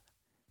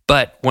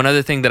 But one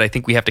other thing that I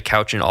think we have to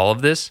couch in all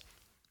of this,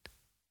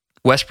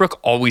 Westbrook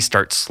always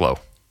starts slow.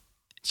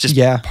 It's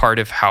just part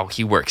of how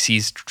he works. He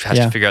has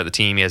to figure out the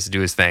team. He has to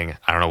do his thing.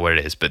 I don't know what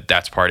it is, but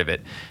that's part of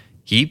it.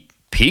 He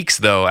peaks,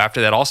 though,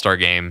 after that All-Star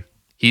game.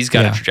 He's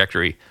got a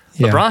trajectory.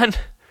 Yeah. LeBron,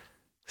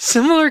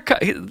 similar,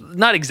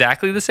 not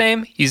exactly the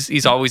same.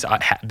 He's always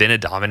been a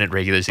dominant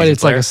regular season player. But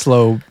it's like a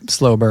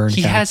slow burn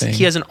He has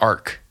an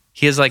arc.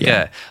 He has like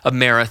a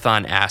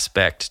marathon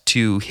aspect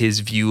to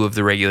his view of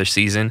the regular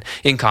season,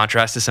 in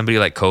contrast to somebody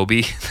like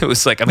Kobe that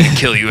was like, I'm going to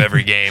kill you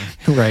every game.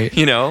 Right.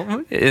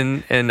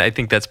 And I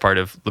think that's part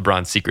of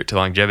LeBron's secret to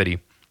longevity.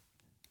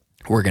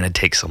 We're going to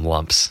take some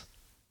lumps.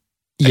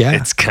 Yeah.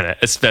 It's going to,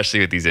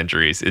 especially with these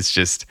injuries,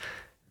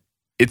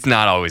 it's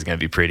not always going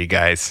to be pretty,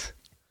 guys.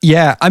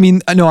 Yeah. I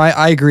mean, no,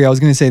 I agree. I was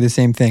going to say the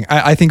same thing.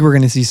 I think we're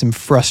going to see some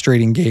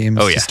frustrating games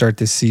to start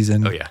this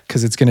season. Oh, yeah.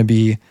 Because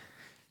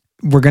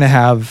we're going to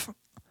have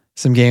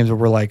some games where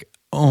we're like,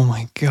 oh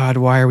my God,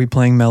 why are we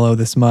playing Melo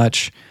this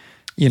much?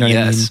 You know what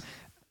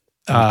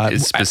I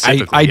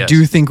mean? I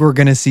do think we're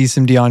going to see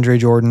some DeAndre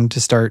Jordan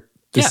to start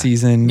the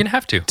season. You're going to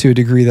have to a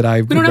degree that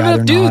I would rather not. We don't have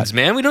enough dudes,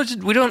 man. We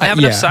don't have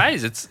enough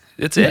size. It's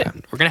it.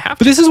 We're going to have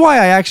to. But this is why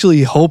I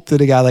actually hope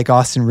that a guy like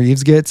Austin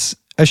Reeves gets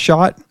a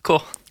shot.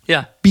 Cool.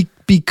 Yeah.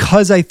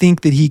 Because I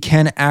think that he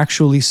can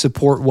actually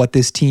support what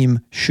this team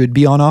should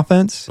be on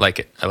offense. I like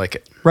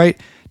it. Right?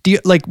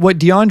 Like what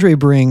DeAndre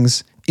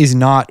brings is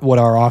not what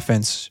our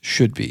offense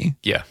should be.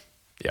 Yeah.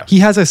 Yeah. He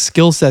has a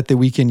skill set that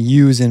we can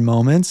use in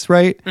moments,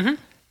 right? Mm-hmm.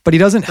 But he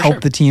doesn't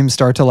help the team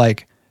start to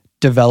like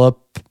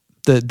develop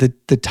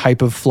the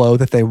type of flow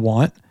that they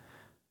want,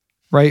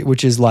 right?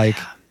 Which is like,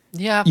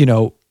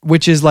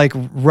 which is like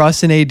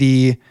Russ and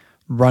AD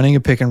running a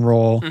pick and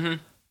roll,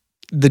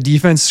 the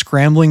defense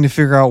scrambling to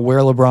figure out where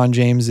LeBron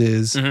James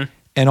is,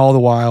 and all the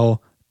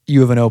while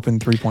you have an open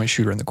 3-point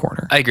shooter in the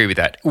corner. I agree with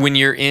that. When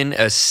you're in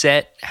a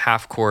set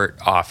half-court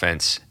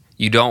offense,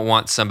 you don't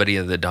want somebody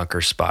in the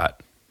dunker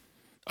spot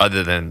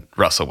other than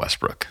Russell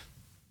Westbrook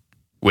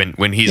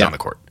when he's on the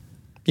court.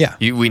 Yeah.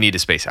 We need to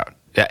space out.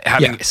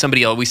 Having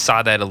somebody else, we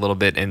saw that a little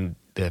bit in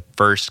the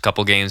first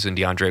couple games when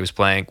DeAndre was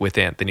playing with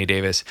Anthony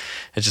Davis.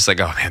 It's just like,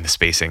 oh man, the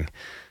spacing.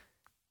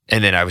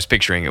 And then I was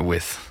picturing it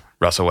with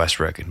Russell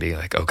Westbrook and being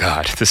like, oh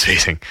God, the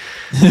spacing.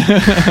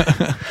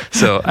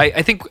 So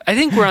I think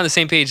we're on the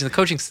same page, and the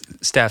coaching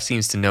staff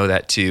seems to know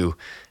that too.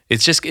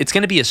 It's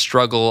going to be a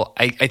struggle.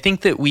 I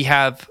think that we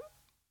have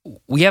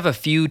a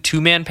few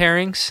 2-man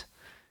pairings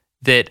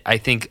that I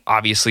think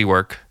obviously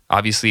work.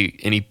 Obviously,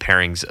 any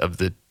pairings of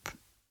the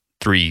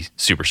 3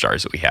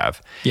 superstars that we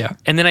have. Yeah.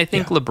 And then I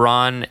think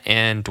LeBron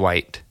and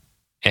Dwight,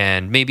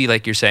 and maybe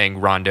like you're saying,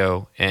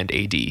 Rondo and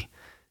AD.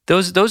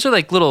 Those are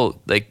like little,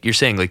 like you're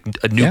saying, like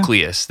a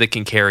nucleus that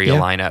can carry a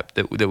lineup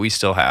that we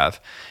still have.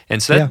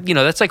 And so that,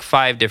 that's like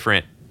 5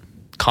 different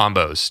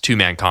combos,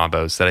 2-man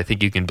combos that I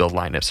think you can build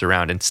lineups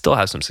around and still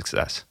have some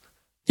success.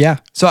 Yeah.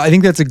 So I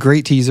think that's a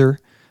great teaser.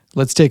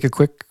 Let's take a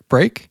quick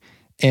break.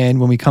 And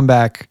when we come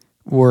back,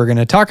 we're going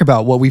to talk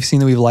about what we've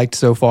seen that we've liked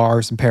so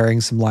far, some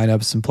pairings, some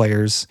lineups, some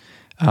players,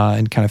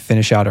 and kind of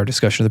finish out our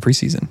discussion of the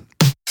preseason.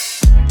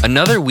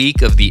 Another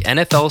week of the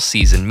NFL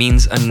season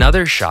means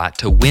another shot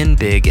to win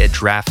big at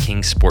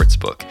DraftKings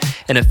Sportsbook,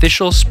 an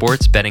official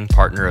sports betting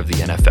partner of the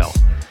NFL.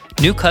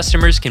 New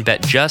customers can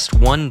bet just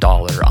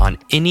 $1 on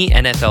any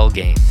NFL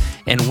game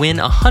and win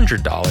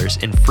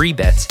 $100 in free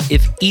bets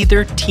if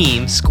either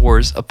team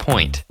scores a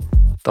point.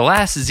 The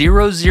last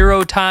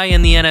 0-0 tie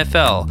in the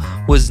NFL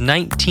was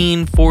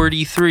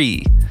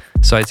 1943,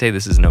 so I'd say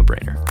this is a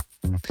no-brainer.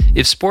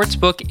 If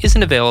Sportsbook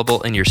isn't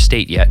available in your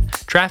state yet,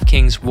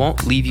 DraftKings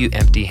won't leave you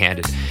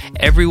empty-handed.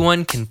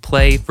 Everyone can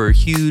play for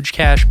huge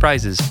cash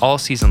prizes all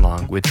season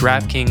long with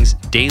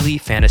DraftKings daily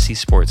fantasy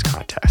sports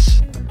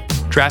contests.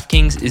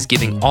 DraftKings is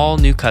giving all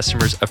new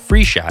customers a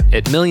free shot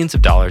at millions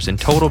of dollars in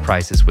total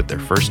prizes with their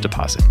first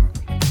deposit.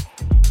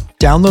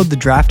 Download the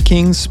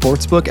DraftKings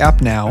Sportsbook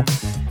app now.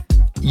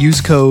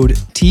 Use code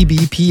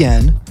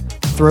TBPN.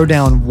 Throw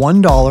down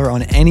 $1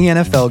 on any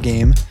NFL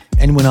game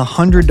and win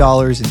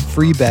 $100 in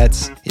free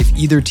bets if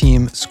either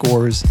team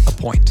scores a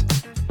point.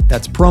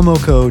 That's promo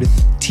code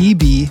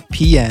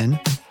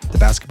TBPN, the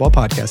Basketball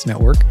Podcast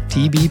Network,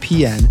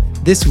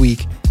 TBPN, this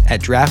week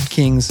at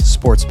DraftKings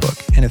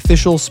Sportsbook, an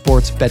official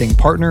sports betting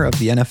partner of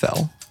the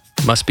NFL.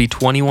 Must be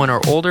 21 or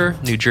older,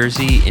 New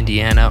Jersey,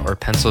 Indiana, or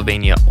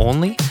Pennsylvania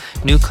only.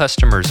 New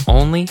customers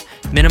only.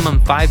 Minimum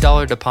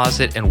 $5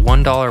 deposit and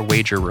 $1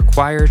 wager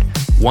required.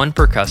 One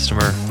per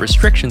customer.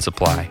 Restrictions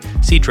apply.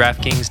 See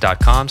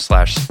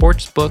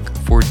DraftKings.com/sportsbook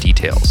for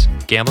details.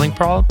 Gambling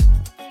problem?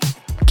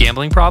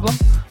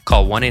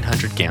 Call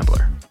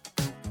 1-800-GAMBLER.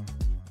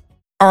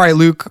 All right,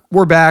 Luke,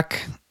 we're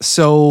back.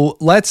 So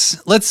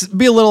let's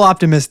be a little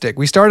optimistic.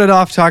 We started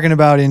off talking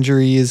about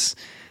injuries.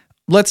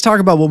 Let's talk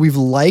about what we've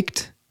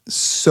liked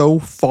so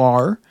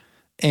far.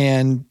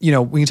 And, we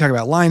can talk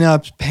about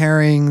lineups,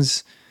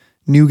 pairings,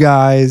 new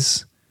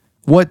guys.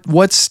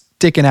 What's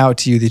sticking out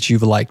to you that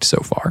you've liked so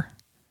far?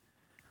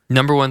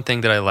 Number one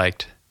thing that I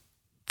liked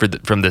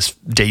from this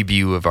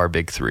debut of our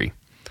big three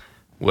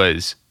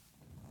was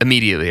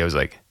immediately I was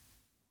like,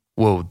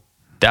 whoa,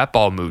 that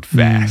ball moved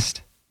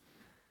fast.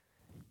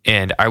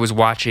 And I was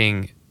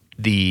watching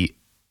the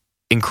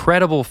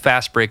incredible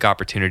fast break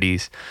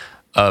opportunities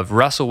of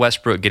Russell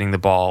Westbrook getting the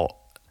ball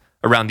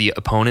around the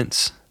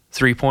opponent's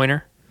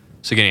three-pointer,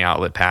 so getting an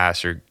outlet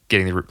pass or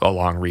getting a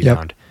long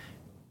rebound,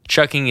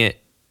 chucking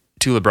it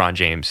to LeBron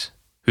James,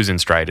 who's in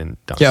stride and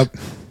dunks. Yep.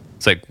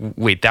 It's like,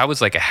 wait, that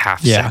was like a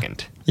half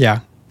second. Yeah.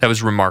 That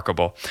was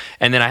remarkable.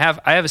 And then I have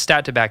a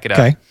stat to back it up.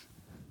 Okay.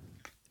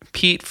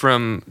 Pete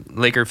from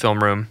Laker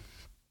Film Room,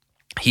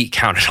 he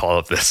counted all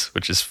of this,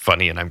 which is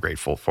funny, and I'm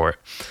grateful for it.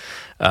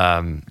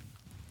 Out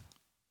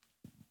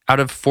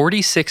of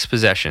 46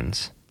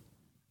 possessions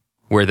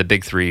where the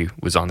big three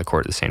was on the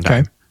court at the same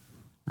time,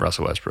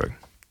 Russell Westbrook,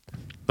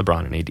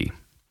 LeBron, and AD.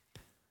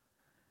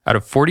 Out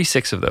of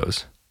 46 of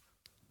those,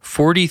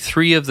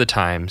 43 of the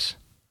times,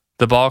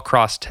 the ball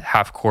crossed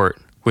half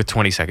court with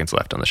 20 seconds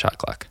left on the shot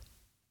clock.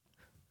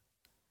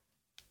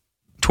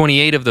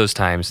 28 of those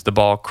times, the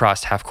ball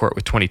crossed half court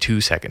with 22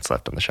 seconds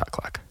left on the shot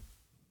clock.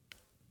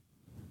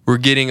 We're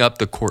getting up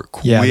the court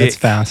quick. Yeah, that's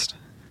fast.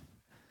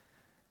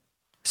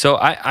 So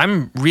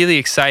I'm really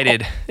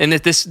excited, and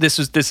this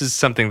is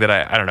something that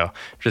I don't know,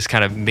 just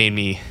kind of made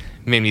me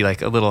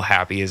like a little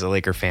happy as a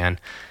Laker fan.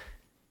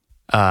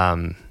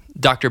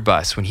 Dr.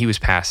 Buss, when he was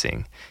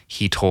passing,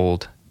 he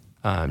told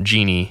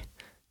Jeannie,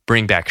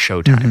 "Bring back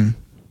Showtime,"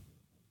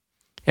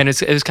 and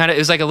it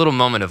was like a little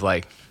moment of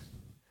like,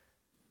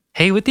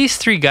 hey, with these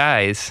three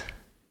guys,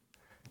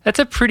 that's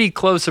a pretty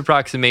close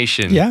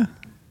approximation. Yeah.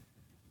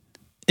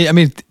 I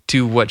mean,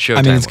 to what Showtime.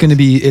 I mean, it's going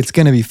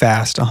to be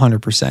fast,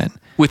 100%.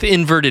 With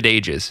inverted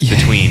ages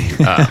between, with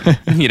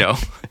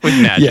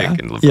Magic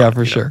and LeBron. Yeah,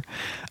 for sure.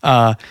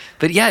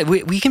 But yeah,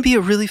 we can be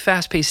a really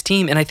fast-paced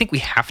team, and I think we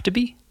have to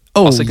be.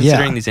 Also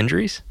considering these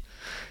injuries.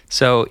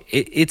 So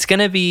it's going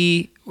to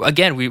be,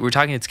 again, we were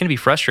talking, it's going to be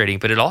frustrating,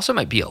 but it also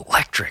might be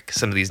electric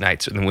some of these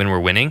nights when we're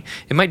winning.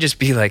 It might just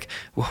be like,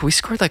 well, we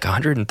scored like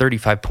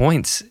 135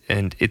 points,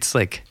 and it's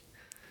like,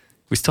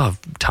 we still have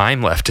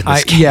time left in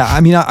this game. Yeah,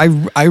 I mean,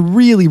 I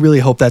really, really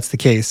hope that's the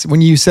case.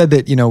 When you said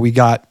that, we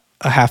got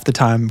a half the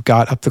time,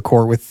 got up the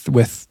court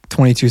with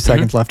 22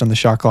 seconds left on the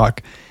shot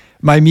clock,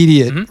 my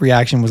immediate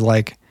reaction was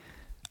like,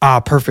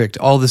 perfect.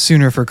 All the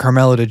sooner for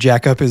Carmelo to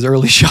jack up his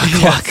early shot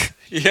clock.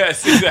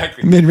 Yes,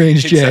 exactly.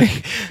 Mid-range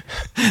J.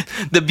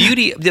 The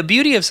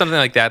beauty of something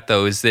like that,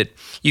 though, is that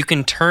you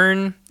can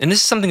turn, and this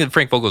is something that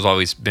Frank Vogel's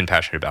always been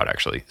passionate about,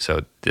 actually.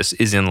 So this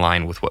is in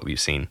line with what we've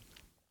seen.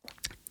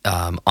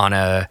 Even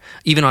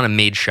on a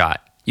made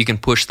shot, you can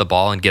push the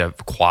ball and get a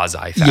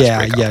quasi fast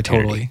break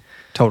opportunity.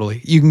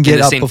 Totally. You can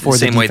get up before the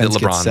same way that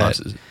defense LeBron gets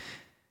set. loves.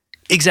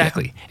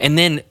 Exactly. Yeah. And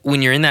then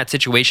when you're in that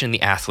situation,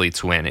 the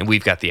athletes win, and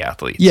we've got the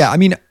athletes. Yeah, I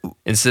mean,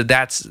 and so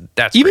that's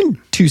even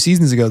great. 2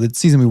 seasons ago, the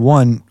season we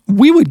won,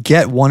 we would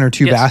get 1 or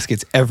 2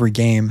 baskets every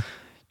game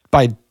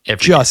by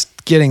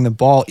getting the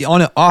ball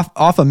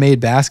off a made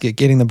basket,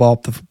 getting the ball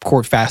up the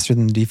court faster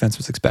than the defense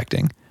was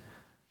expecting.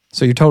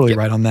 So you're totally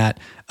right on that.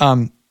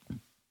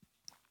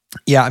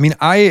 Yeah, I mean,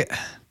 I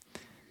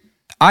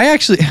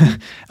actually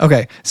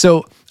okay.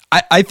 So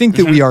I think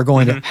that we are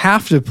going to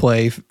have to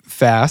play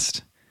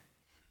fast.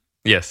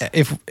 Yes.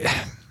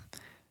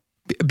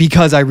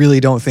 Because I really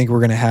don't think we're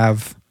going to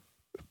have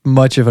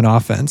much of an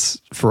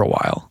offense for a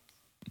while.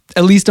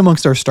 At least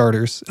amongst our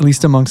starters, at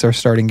least amongst our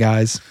starting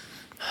guys.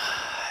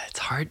 It's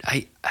hard.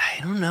 I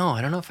don't know.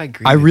 I don't know if I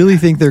agree. I really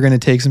think they're going to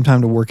take some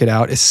time to work it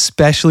out,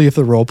 especially if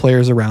the role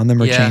players around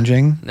them are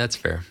changing. That's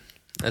fair.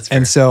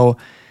 And so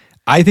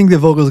I think that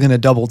Vogel's going to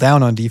double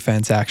down on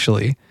defense,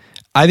 actually.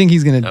 I think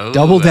he's going to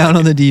double down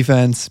on the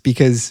defense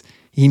because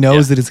he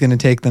knows that it's going to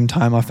take them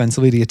time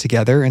offensively to get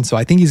together. And so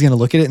I think he's going to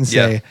look at it and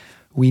say,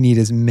 we need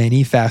as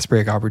many fast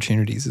break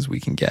opportunities as we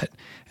can get.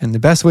 And the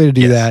best way to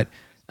do that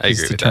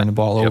is to turn the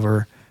ball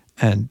over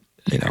and,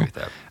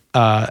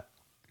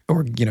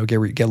 or,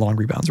 get long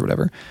rebounds or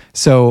whatever.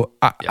 So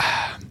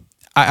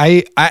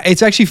I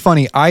it's actually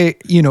funny.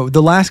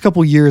 The last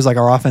couple years, like,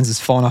 our offense has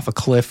fallen off a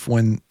cliff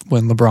when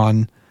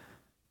LeBron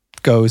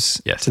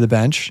goes to the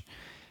bench.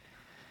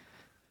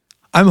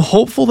 I'm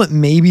hopeful that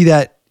maybe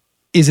that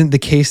isn't the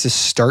case to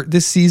start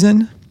this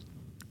season,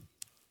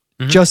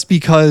 just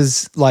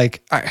because,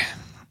 like, I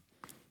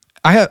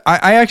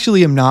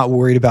actually am not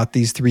worried about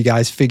these three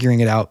guys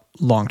figuring it out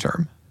long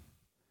term.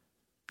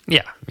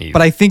 Yeah,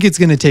 but I think it's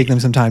going to take them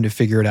some time to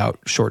figure it out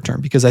short term,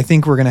 because I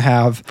think we're going to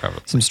have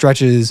some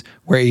stretches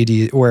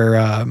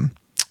where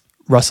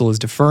Russell is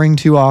deferring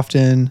too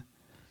often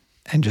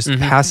and just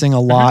passing a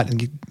lot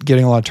and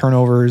getting a lot of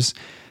turnovers.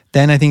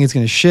 Then I think it's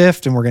going to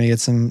shift, and we're going to get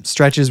some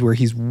stretches where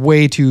he's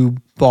way too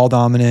ball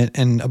dominant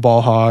and a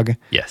ball hog.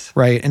 Yes.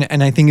 Right.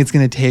 And I think it's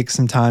going to take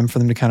some time for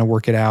them to kind of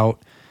work it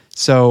out.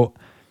 So,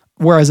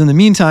 whereas in the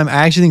meantime, I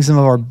actually think some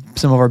of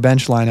our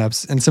bench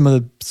lineups and some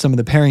of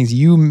the pairings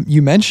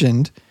you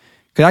mentioned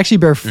could actually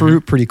bear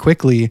fruit pretty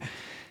quickly.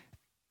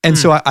 And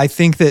so I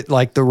think that,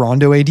 like, the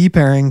Rondo AD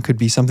pairing could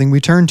be something we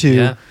turn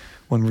to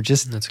when we're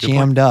just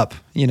jammed up,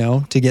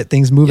 to get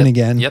things moving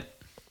again. Yep.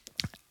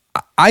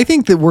 I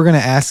think that we're going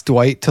to ask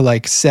Dwight to,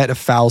 like, set a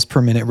fouls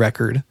per minute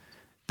record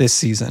this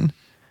season.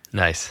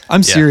 Nice.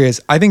 I'm serious.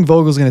 I think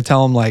Vogel's going to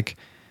tell him, like,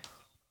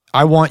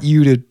 I want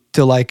you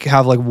to like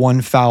have like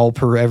one foul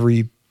per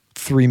every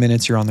 3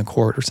 minutes you're on the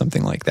court or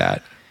something like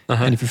that.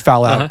 And if you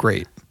foul out,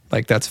 great.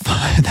 Like, that's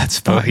fine. That's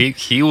fine. Oh,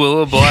 he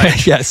will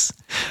oblige. Yes.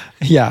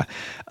 Yeah.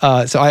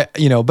 So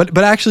but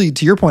actually,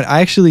 to your point,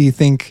 I actually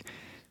think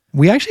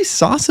we actually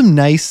saw some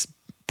nice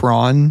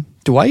Bron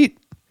Dwight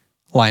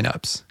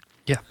lineups.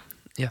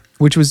 Yeah.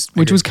 Which was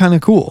kind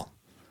of cool.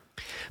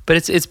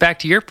 But it's back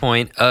to your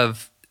point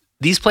of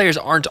these players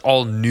aren't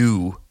all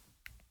new.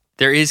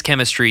 There is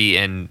chemistry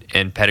and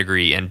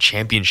pedigree and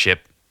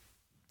championship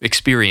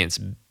experience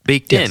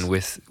baked in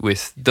with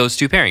those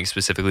two pairings,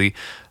 specifically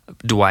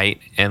Dwight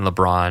and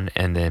LeBron,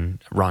 and then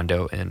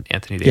Rondo and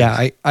Anthony Davis.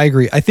 Yeah, I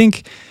agree. I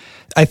think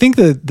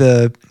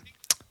the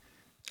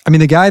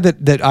guy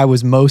that I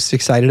was most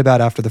excited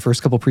about after the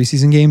first couple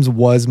preseason games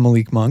was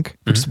Malik Monk,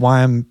 which is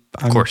why I'm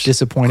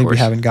disappointed we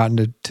haven't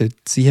gotten to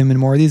see him in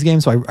more of these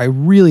games. So I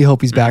really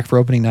hope he's back for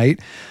opening night,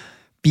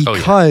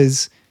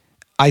 because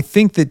I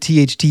think that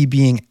THT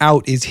being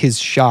out is his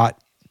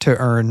shot to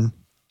earn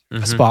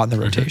a spot in the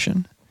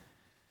rotation.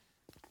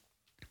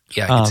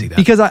 Yeah, I can see that.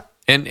 Because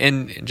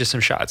and just some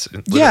shots.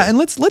 Literally. Yeah, and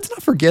let's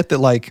not forget that,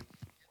 like,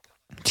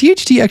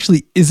 THT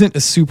actually isn't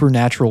a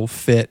supernatural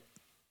fit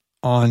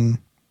on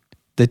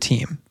the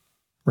team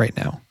right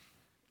now.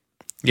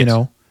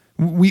 Yes.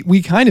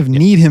 We kind of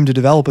need him to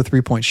develop a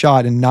 3-point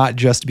shot and not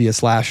just be a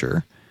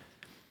slasher.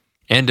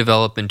 And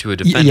develop into a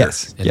defender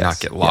and not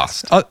get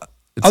lost.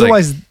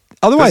 Otherwise,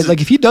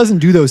 like, if he doesn't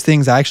do those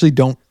things, I actually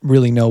don't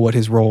really know what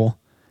his role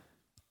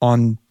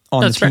on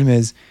the team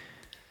is.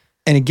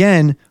 And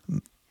again,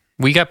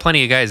 we got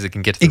plenty of guys that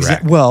can get to the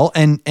rack. Well,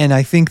 and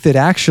I think that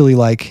actually,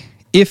 like,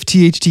 if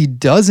THT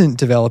doesn't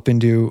develop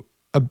into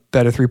a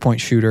better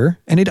 3-point shooter,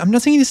 and I'm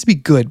not saying he needs to be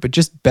good, but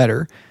just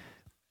better,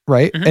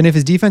 right? And if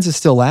his defense is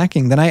still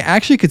lacking, then I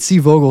actually could see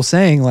Vogel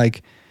saying,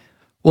 like,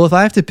 well, if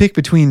I have to pick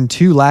between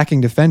two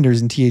lacking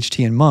defenders in THT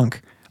and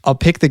Monk, I'll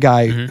pick the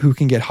guy who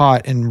can get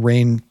hot and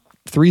rain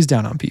threes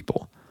down on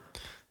people.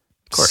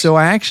 So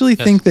I actually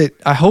think that,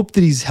 I hope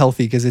that he's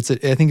healthy, because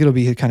I think it'll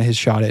be kind of his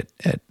shot at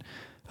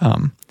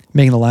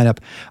making the lineup.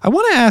 I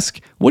want to ask,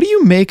 what do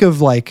you make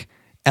of, like,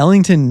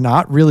 Ellington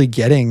not really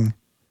getting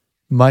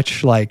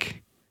much, like,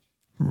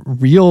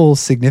 real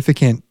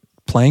significant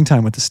playing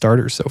time with the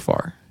starters so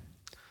far?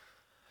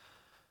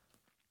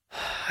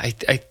 I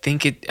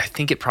think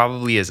it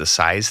probably is a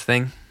size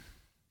thing.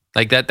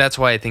 Like that's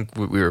why I think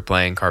we were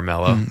playing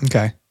Carmelo.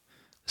 Okay.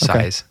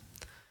 Size.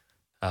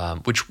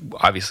 Which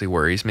obviously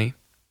worries me.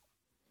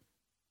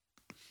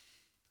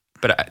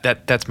 But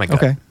that's my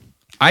gut. Okay.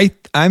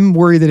 I'm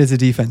worried that it's a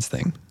defense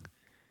thing.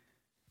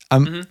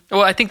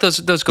 Well, I think those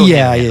go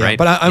hand in hand, right?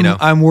 But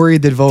I'm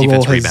worried that Vogel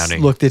has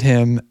rebounding. Looked at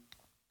him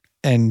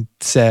and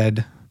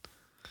said,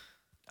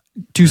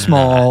 too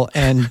small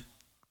and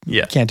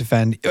can't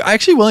defend.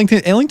 Actually,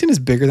 Ellington is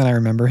bigger than I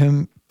remember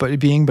him but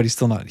he's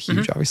still not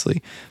huge,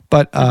 obviously.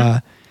 But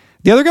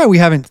the other guy we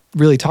haven't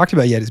really talked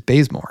about yet is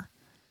Bazemore.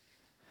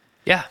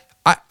 Yeah.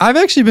 I've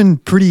actually been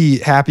pretty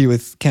happy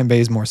with Kent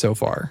Bazemore so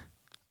far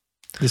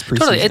this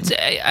preseason.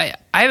 Totally.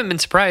 I haven't been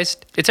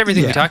surprised. It's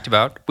everything we talked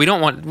about. We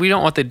don't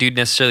want the dude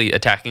necessarily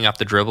attacking off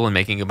the dribble and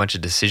making a bunch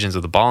of decisions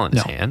with the ball in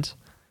his hands.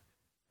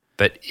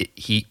 But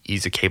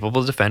he's a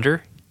capable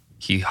defender.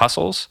 He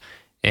hustles,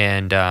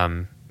 and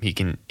he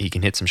can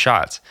hit some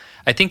shots.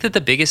 I think that the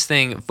biggest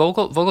thing,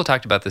 Vogel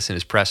talked about this in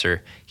his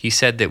presser. He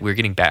said that we're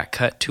getting back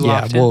cut too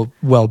often.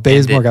 Well,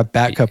 Bazemore got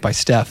back cut by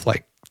Steph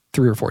like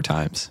 3 or 4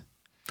 times.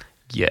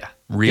 Yeah,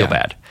 real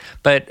bad.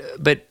 But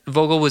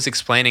Vogel was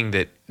explaining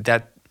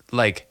that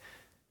like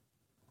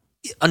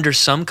under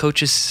some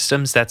coaches'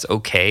 systems that's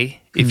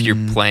okay if you're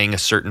playing a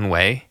certain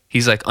way.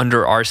 He's like,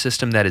 under our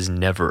system that is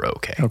never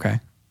okay. Okay.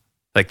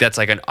 Like that's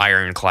like an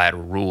ironclad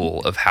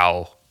rule of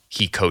how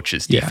he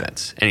coaches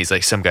defense. And he's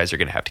like, some guys are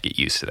going to have to get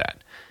used to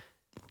that.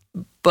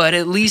 But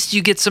at least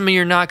you get some of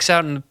your knocks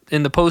out in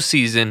the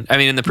postseason. I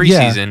mean, in the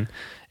preseason.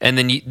 And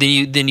then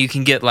you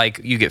can get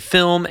you get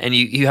film, and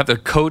you have the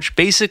coach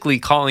basically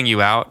calling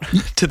you out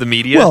to the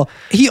media. Well,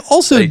 he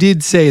also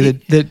did say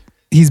that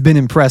he's been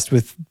impressed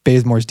with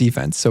Bazemore's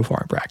defense so far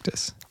in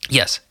practice.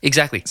 Yes,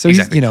 exactly. So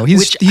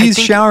he's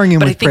showering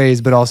him with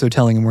praise, but also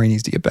telling him where he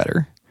needs to get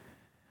better.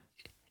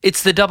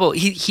 It's the double.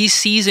 He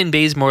sees in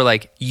Bazemore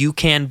like, you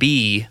can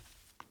be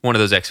one of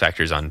those X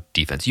factors on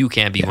defense. You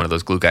can be one of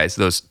those glue guys,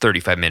 those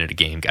 35-minute a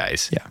game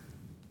guys. Yeah.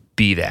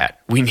 Be that.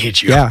 We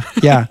need you. Yeah.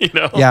 You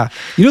know? Yeah.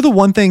 You know, the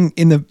one thing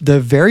in the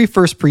very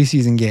first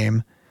preseason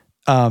game,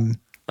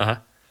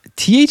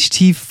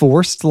 THT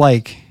forced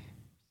like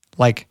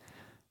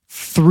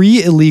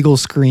 3 illegal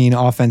screen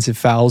offensive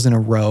fouls in a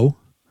row.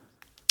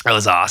 That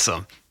was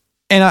awesome.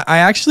 And I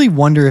actually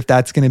wonder if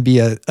that's going to be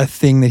a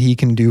thing that he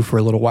can do for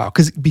a little while.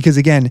 Because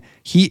again,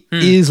 he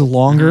is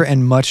longer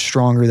and much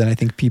stronger than I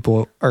think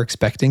people are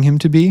expecting him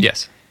to be.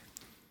 Yes,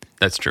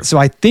 that's true. So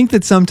I think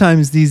that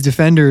sometimes these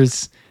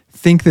defenders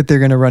think that they're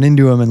going to run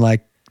into him and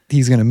like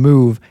he's going to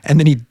move, and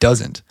then he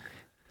doesn't.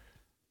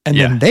 And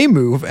then they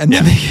move, and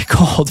then they get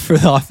called for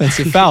the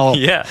offensive foul.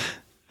 Yeah,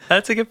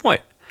 that's a good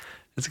point.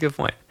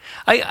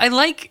 I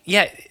like,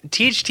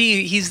 THT,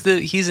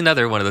 he's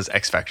another one of those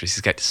X factors.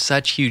 He's got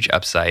such huge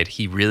upside.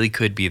 He really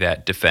could be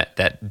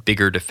that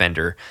bigger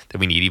defender that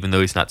we need, even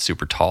though he's not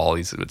super tall.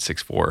 He's at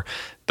 6'4".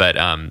 But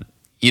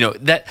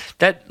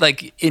that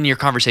like in your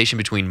conversation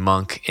between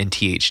Monk and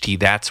THT,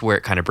 that's where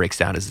it kind of breaks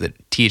down, is that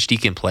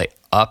THT can play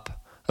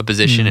up a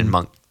position and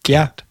Monk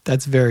can't. Yeah,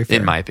 that's very fair.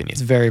 In my opinion.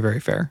 It's very, very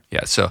fair.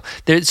 Yeah, so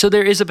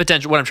there is a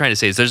potential. What I'm trying to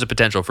say is there's a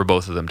potential for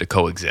both of them to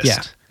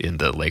coexist in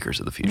the Lakers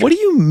of the future. What do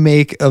you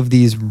make of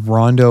these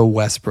Rondo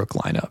Westbrook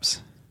lineups?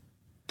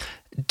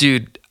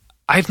 Dude,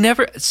 I've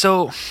never,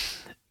 so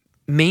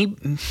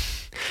maybe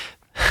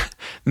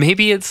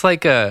it's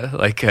like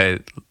a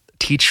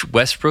teach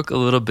Westbrook a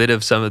little bit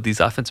of some of these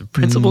offensive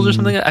principles or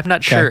something. I'm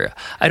not sure.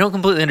 I don't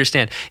completely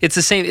understand. It's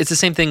the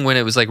same thing when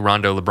it was like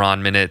Rondo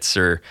LeBron minutes,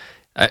 or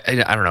I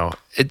don't know.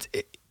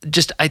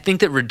 I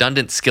think that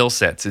redundant skill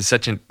sets is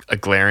such a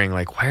glaring,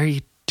 like, why are you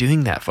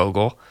doing that,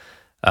 Vogel?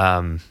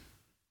 But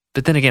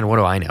then again, what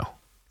do I know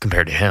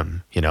compared to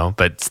him,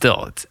 but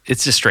still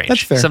it's just strange.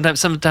 That's fair.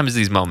 Sometimes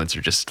these moments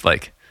are just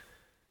like,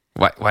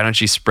 why don't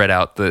you spread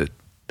out the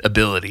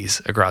abilities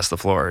across the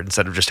floor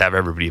instead of just have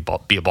everybody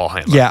be a ball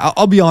handler? Yeah,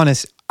 I'll be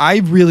honest.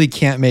 I really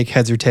can't make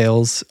heads or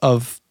tails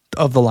of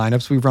the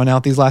lineups we've run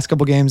out these last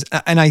couple games,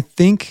 and I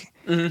think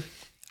they're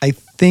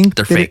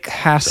that fake, it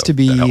has so to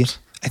be. that helps.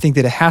 I think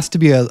that it has to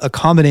be a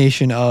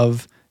combination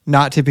of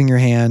not tipping your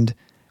hand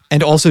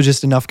and also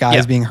just enough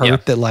guys being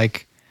hurt that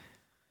like,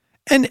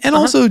 and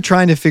also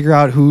trying to figure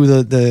out who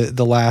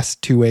the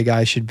last two-way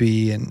guy should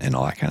be and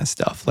all that kind of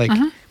stuff. Like,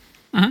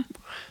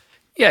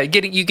 yeah,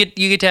 you get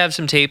to have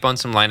some tape on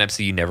some lineups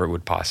that you never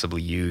would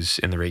possibly use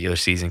in the regular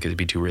season because it'd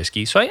be too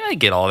risky. So I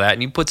get all that,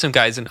 and you put some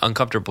guys in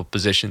uncomfortable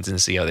positions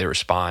and see how they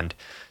respond.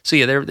 So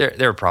yeah,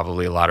 there are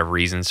probably a lot of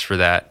reasons for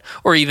that.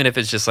 Or even if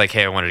it's just like,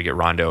 hey, I wanted to get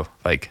Rondo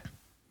like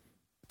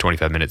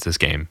 25 minutes this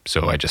game,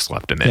 so I just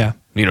left him in. Yeah.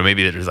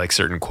 Maybe there's like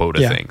certain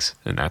quota things,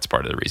 and that's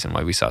part of the reason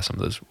why we saw some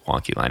of those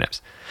wonky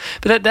lineups.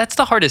 But that's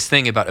the hardest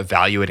thing about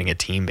evaluating a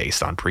team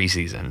based on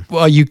preseason.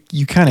 well, you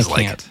kind of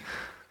can't.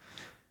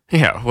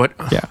 Yeah. What?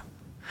 Yeah.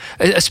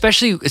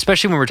 Especially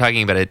when we're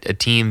talking about a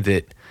team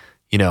that,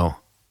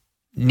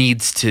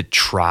 needs to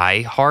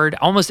try hard.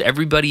 Almost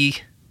everybody,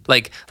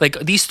 like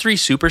these 3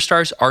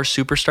 superstars are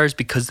superstars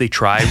because they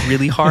try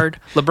really hard.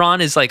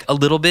 LeBron is like a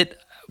little bit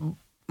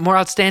more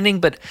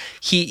outstanding, but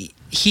he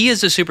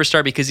is a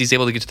superstar because he's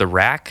able to get to the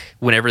rack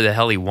whenever the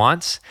hell he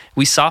wants.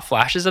 We saw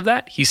flashes of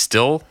that. He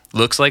still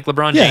looks like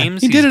LeBron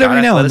James. He did it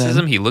every now and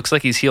then. He looks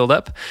like he's healed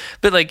up,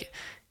 but like,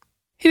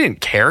 he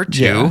didn't care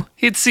to. Yeah.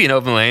 He'd see an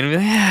open lane and be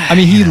like, I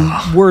mean,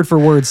 he word for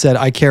word said,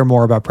 "I care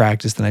more about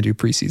practice than I do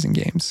preseason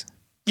games."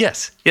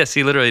 Yes,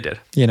 he literally did.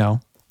 He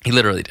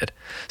literally did.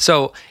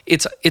 So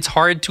it's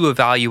hard to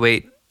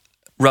evaluate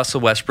Russell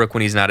Westbrook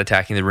when he's not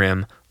attacking the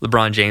rim,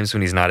 LeBron James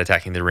when he's not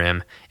attacking the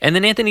rim, and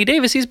then Anthony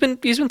Davis. He's been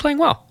playing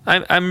well.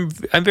 I'm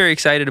very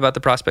excited about the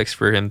prospects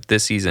for him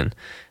this season,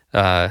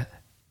 and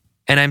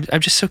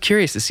I'm just so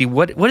curious to see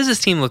what does this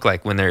team look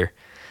like when they're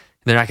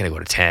not going to go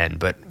to 10,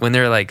 but when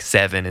they're like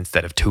 7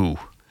 instead of 2,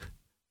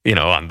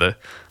 on the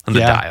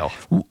dial.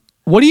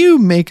 What do you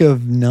make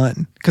of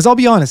Nunn? Because I'll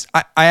be honest,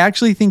 I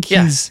actually think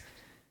he's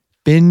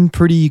been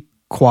pretty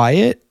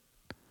quiet.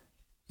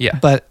 Yeah,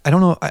 but I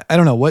don't know. I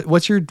don't know.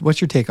 What's your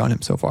take on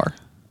him so far?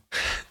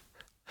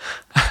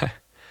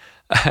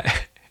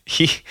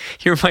 He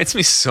reminds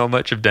me so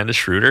much of Dennis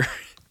Schroeder.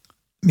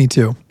 Me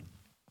too.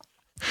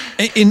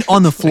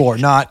 On the floor,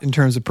 not in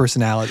terms of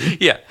personality.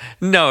 Yeah.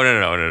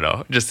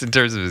 No. Just in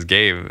terms of his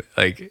game,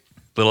 like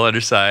little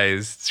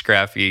undersized,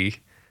 scrappy,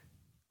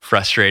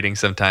 frustrating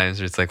sometimes.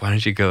 Where it's like, why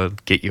don't you go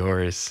get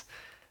yours?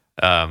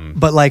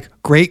 But like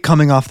great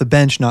coming off the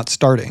bench, not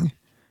starting.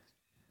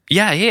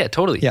 Yeah,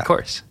 totally. Yeah. Of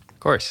course.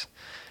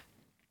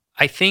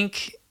 I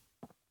think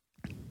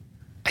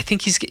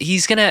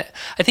he's gonna.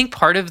 I think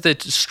part of the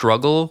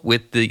struggle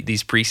with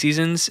these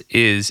preseasons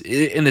is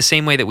in the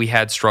same way that we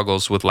had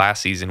struggles with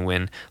last season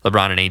when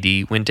LeBron and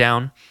AD went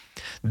down.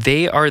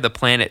 They are the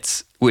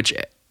planets which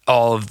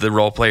all of the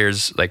role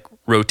players like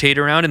rotate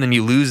around, and then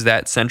you lose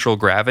that central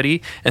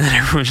gravity, and then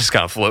everyone's just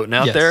kind of floating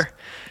out there.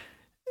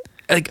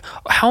 Like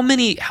how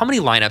many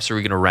lineups are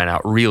we going to run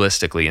out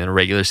realistically in a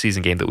regular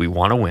season game that we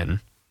want to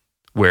win,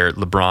 where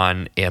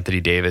LeBron,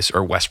 Anthony Davis,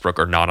 or Westbrook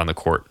are not on the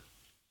court?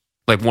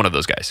 Like one of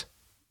those guys.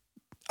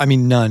 I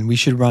mean, none. We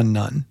should run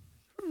none.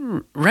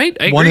 Right?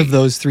 I One agree. of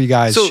those three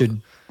guys should,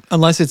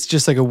 unless it's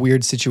just like a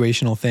weird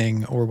situational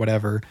thing or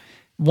whatever,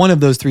 one of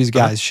those three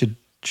guys should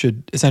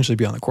essentially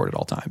be on the court at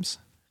all times.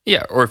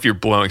 Yeah, or if you're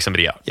blowing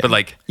somebody out. Yeah. But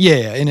like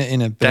in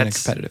a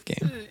competitive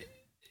game.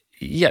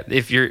 yeah,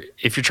 if you're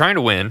trying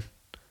to win,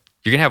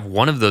 you're gonna have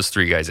one of those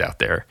three guys out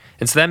there,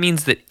 and so that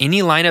means that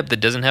any lineup that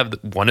doesn't have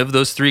one of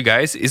those three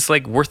guys is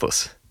like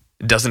worthless.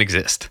 It doesn't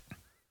exist.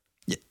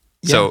 Yeah.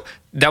 So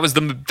that was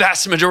the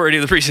vast majority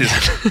of the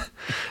preseason.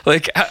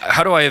 Like,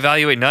 how do I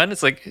evaluate none?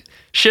 It's like,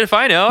 shit, if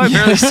I know, I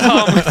barely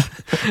saw him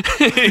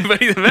with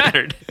anybody that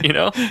mattered. You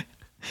know.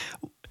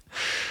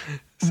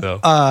 So.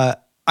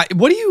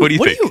 What do you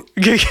think?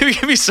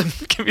 Give me some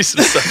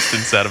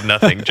substance out of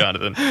nothing,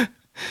 Jonathan.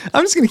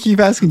 I'm just gonna keep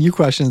asking you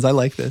questions. I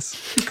like this.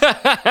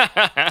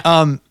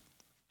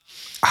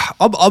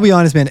 I'll be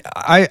honest, man.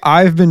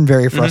 I've been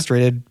very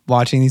frustrated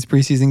watching these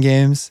preseason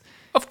games.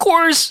 Of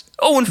course,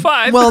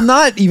 0-5. Well,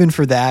 not even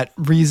for that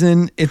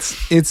reason.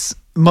 It's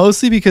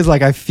mostly because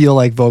like I feel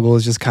like Vogel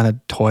is just kind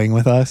of toying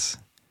with us.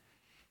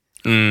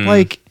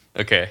 Like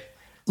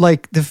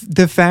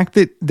the fact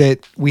that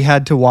we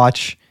had to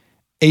watch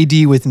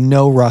AD with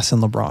no Russ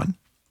and LeBron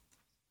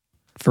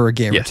for a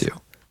game or two.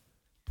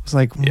 I was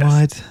like,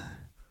 what?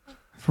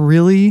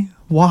 Really?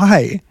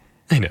 Why?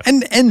 I know.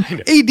 And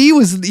AD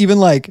was even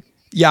like,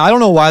 yeah, I don't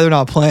know why they're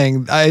not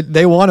playing.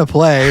 They want to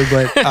play,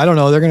 but I don't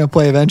know. They're going to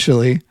play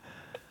eventually.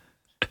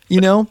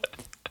 You know?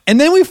 And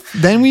then we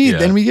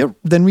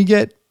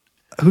get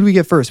who do we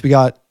get first? We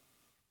got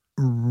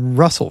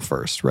Russell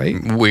first, right?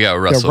 We got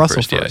Russell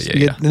first.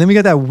 Yeah. And then we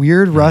got that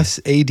weird Russ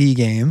AD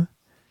game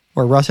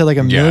where Russ had like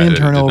a million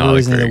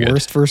turnovers in the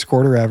worst first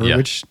quarter ever,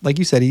 which, like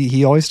you said,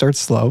 he always starts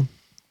slow.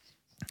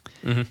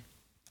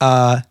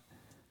 Mm-hmm.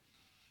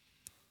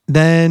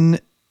 Then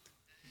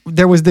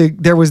there was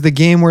the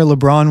game where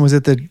LeBron was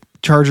at the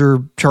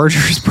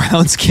Chargers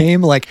Browns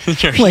game, like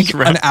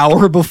an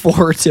hour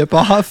before tip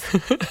off.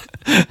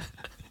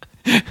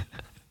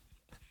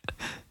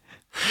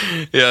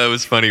 Yeah, it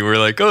was funny. We're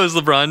like, "Oh, is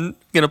LeBron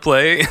gonna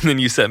play?" And then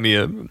you sent me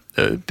a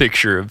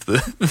picture of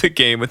the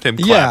game with him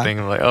clapping.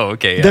 I'm like, "Oh,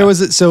 okay." Yeah. There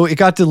was so it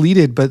got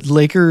deleted, but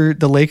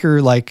the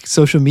Laker like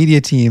social media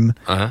team,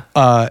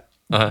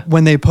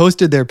 when they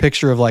posted their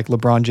picture of like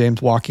LeBron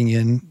James walking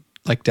in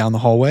like down the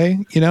hallway,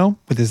 you know,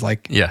 with his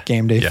like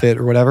game day fit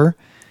or whatever,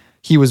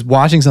 he was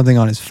watching something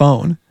on his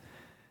phone,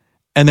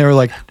 and they were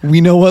like,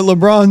 "We know what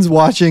LeBron's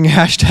watching."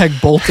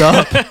 #bolt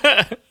up.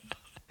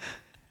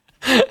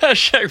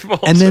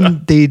 And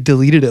then they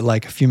deleted it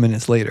like a few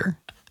minutes later.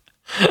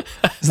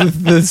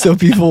 So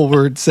people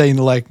were saying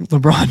like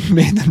LeBron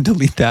made them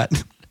delete that.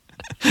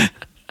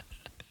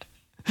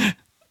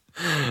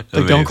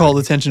 Like, don't call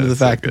attention to the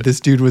fact that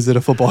this dude was at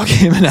a football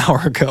game an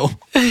hour ago.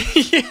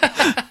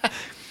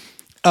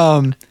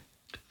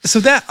 So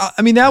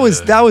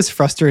that was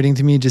frustrating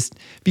to me, just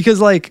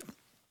because like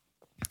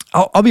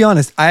I'll be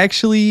honest, I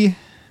actually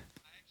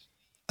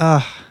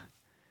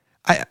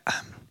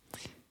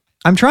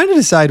I'm trying to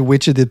decide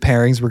which of the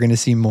pairings we're going to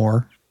see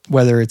more,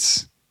 whether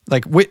it's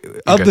like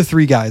of the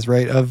three guys,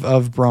 right?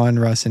 Of Bron,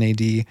 Russ, and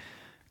AD,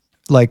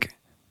 like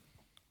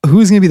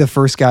who's going to be the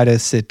first guy to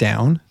sit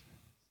down?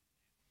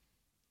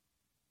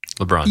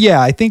 LeBron.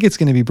 Yeah, I think it's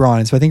going to be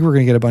Bron. So I think we're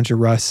going to get a bunch of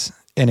Russ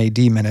and AD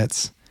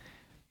minutes.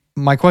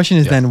 My question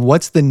is then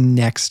what's like the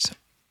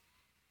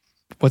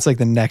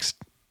next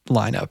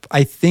lineup?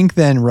 I think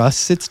then Russ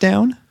sits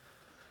down.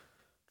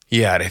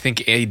 Yeah, and I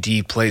think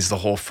AD plays the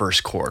whole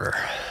first quarter.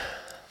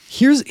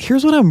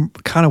 Here's what I'm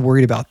kind of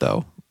worried about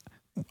though.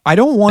 I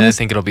don't want to. I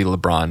think it'll be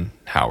LeBron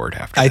Howard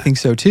after. I think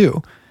so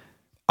too.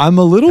 I'm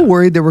a little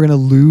worried that we're going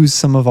to lose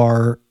some of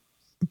our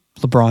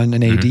LeBron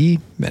and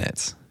AD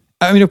minutes.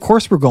 I mean, of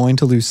course we're going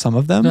to lose some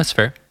of them. That's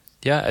fair.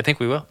 Yeah, I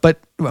think we will. But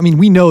I mean,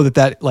 we know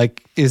that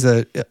like is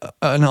an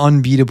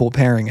unbeatable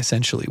pairing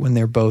essentially when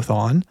they're both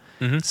on.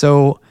 Mm-hmm.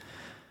 So,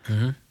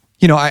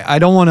 you know, I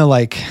don't want to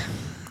like.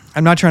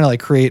 I'm not trying to like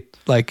create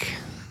like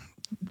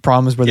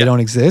problems where they don't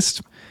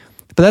exist.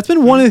 But that's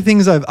been one of the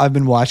things I've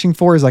been watching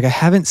for is like I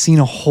haven't seen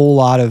a whole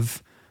lot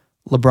of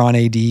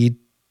LeBron AD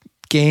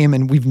game,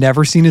 and we've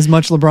never seen as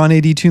much LeBron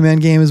AD 2-man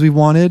game as we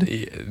wanted.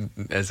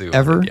 As we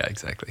ever. Wanted. Yeah,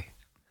 exactly.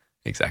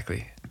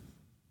 Exactly.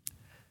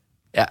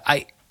 Yeah,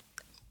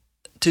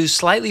 to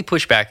slightly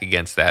push back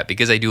against that,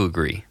 because I do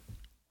agree,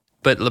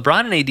 but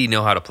LeBron and AD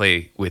know how to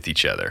play with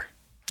each other.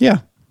 Yeah.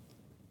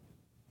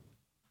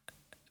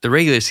 The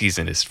regular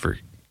season is for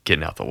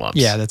getting out the lumps.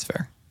 Yeah, that's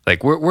fair.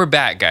 Like, we're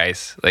back,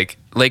 guys. Like,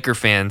 Laker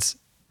fans,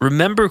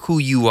 remember who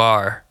you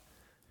are.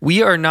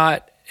 We are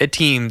not a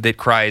team that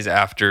cries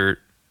after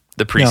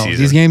the preseason. No,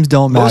 these games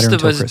don't matter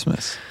until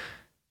Christmas.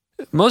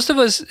 Most of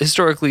us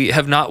historically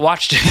have not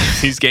watched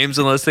these games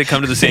unless they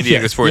come to the San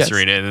Diego Sports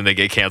Arena and then they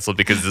get canceled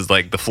because it's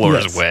like the floor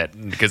is wet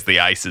and because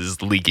the ice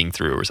is leaking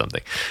through or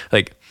something.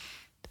 Like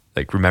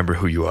remember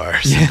who you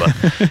are. Simba.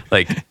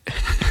 Like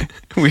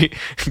we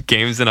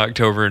games in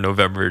October,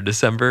 November,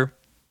 December.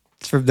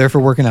 They're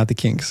for working out the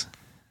kinks.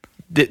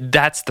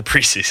 That's the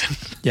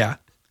preseason. Yeah.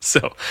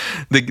 So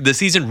the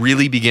season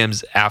really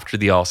begins after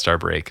the All-Star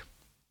break.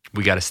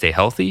 We got to stay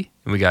healthy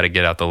and we got to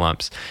get out the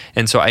lumps.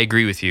 And so I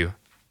agree with you.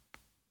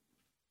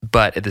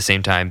 But at the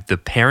same time, the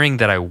pairing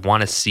that I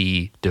want to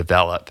see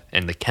develop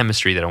and the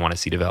chemistry that I want to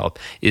see develop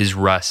is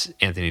Russ,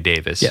 Anthony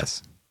Davis.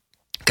 Yes.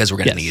 Because we're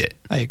going to need it.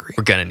 I agree.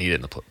 We're going to need it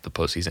in the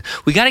postseason.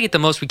 We got to get the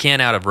most we can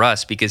out of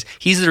Russ because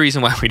he's the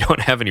reason why we don't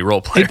have any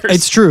role players.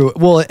 It's true.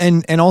 Well,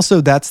 and also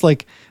that's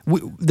like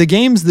the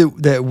games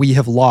that we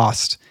have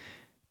lost,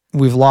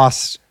 we've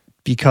lost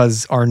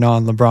because our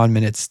non-LeBron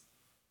minutes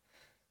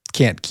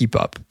can't keep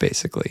up,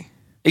 basically.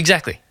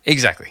 Exactly.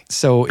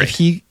 So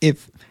right.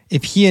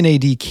 if he and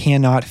AD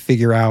cannot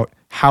figure out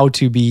how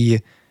to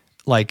be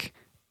like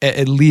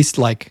at least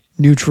like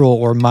neutral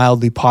or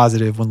mildly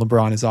positive when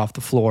LeBron is off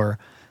the floor,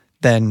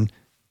 then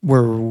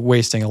we're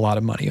wasting a lot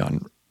of money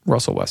on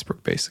Russell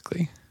Westbrook,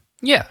 basically.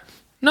 Yeah.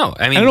 No,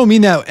 I mean, I don't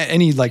mean that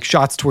any like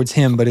shots towards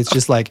him, but it's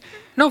just like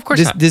no, of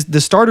course not.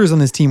 The starters on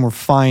this team were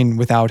fine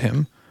without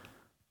him.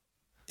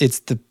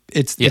 It's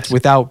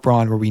without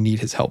Bron where we need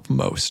his help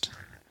most.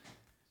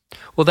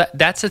 Well,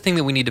 that's the thing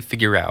that we need to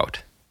figure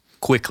out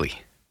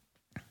quickly.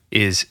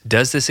 Is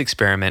does this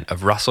experiment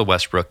of Russell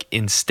Westbrook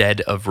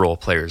instead of role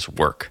players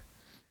work?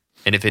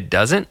 And if it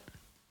doesn't,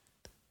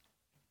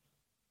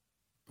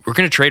 we're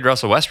going to trade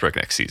Russell Westbrook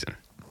next season.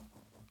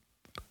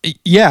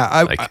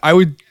 Yeah, I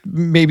would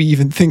maybe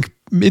even think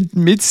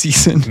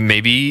mid-season.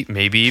 Maybe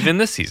even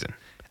this season.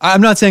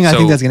 I'm not saying I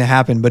think that's going to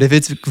happen, but if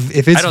it's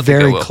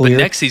very clear,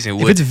 next season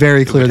if it's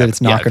very clear that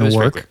it's not going to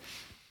work,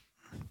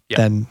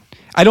 then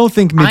I don't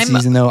think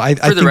mid-season though. I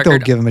think they'll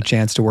give him a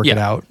chance to work it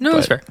out. No,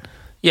 that's fair.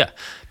 Yeah,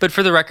 but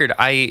for the record,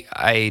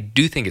 I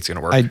do think it's going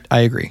to work. I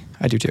agree.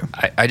 I do too.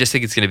 I just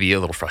think it's going to be a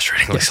little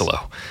frustratingly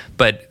slow.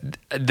 But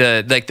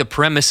the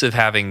premise of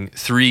having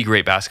 3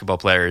 great basketball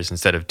players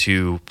instead of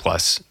 2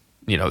 plus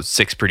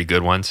 6 pretty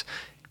good ones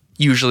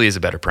usually is a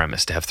better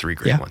premise to have 3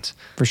 great ones.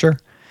 For sure.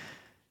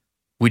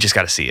 We just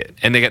got to see it,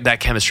 and that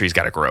chemistry's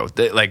got to grow.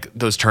 Like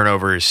those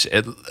turnovers,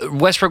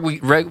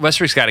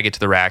 Westbrook's got to get to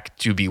the rack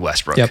to be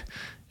Westbrook. Yep.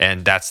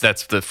 And that's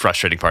the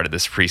frustrating part of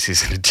this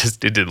preseason.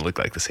 It didn't look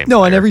like the same. No,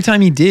 player. And every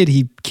time he did,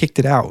 he kicked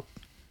it out.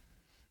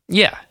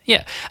 Yeah.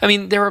 I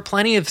mean, there are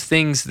plenty of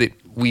things that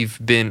we've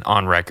been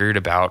on record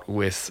about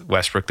with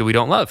Westbrook that we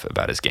don't love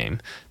about his game.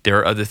 There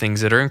are other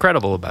things that are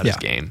incredible about his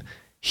game.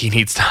 He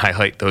needs to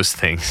highlight those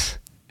things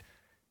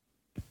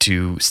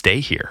to stay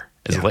here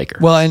as a Laker.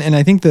 Well, and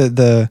I think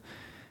again,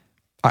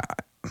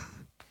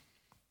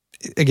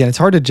 it's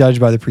hard to judge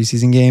by the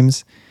preseason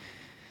games.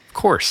 Of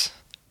course.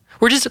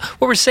 What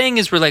we're saying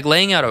is we're like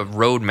laying out a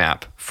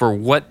roadmap for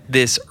what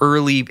this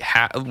early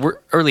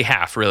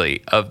half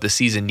really of the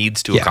season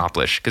needs to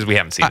accomplish because we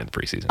haven't seen it in the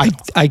preseason.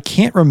 I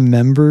can't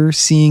remember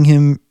seeing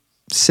him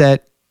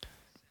set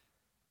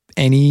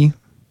any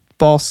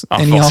off-ball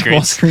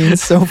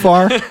screens so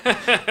far. Now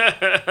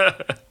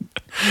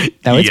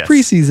it's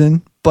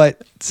preseason,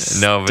 but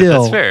still,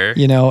 that's fair.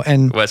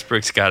 And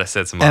Westbrook's got to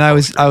set some. And I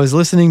was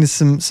listening to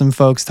some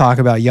folks talk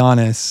about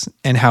Giannis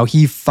and how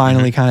he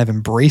finally kind of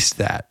embraced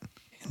that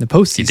in the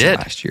postseason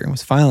last year and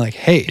was finally like,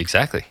 hey,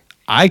 exactly,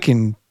 I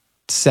can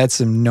set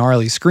some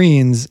gnarly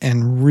screens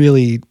and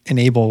really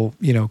enable,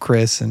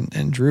 Chris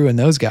and Drew and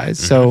those guys.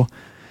 So,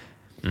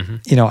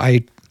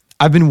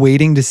 I've been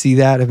waiting to see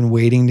that. I've been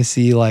waiting to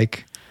see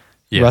like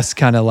Russ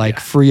kind of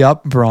free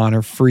up Bron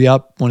or free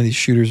up one of these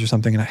shooters or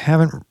something. And I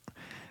haven't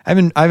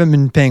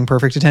been paying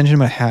perfect attention,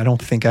 but I don't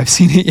think I've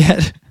seen it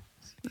yet.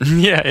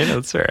 Yeah,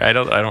 that's fair. I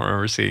don't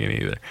remember seeing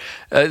it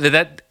either.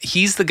 That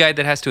he's the guy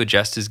that has to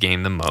adjust his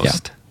game the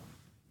most. Yeah.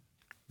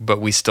 But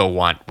we still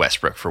want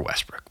Westbrook for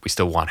Westbrook. We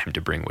still want him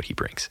to bring what he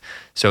brings.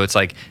 So it's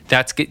like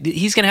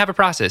he's going to have a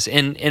process,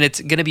 and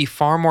it's going to be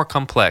far more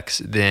complex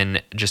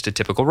than just a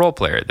typical role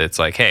player. That's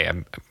like, hey,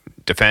 I'm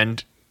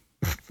defend,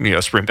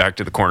 sprint back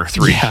to the corner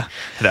 3. Yeah.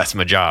 That's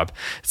my job.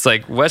 It's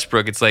like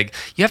Westbrook. It's like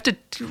you have to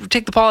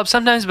take the ball up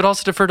sometimes, but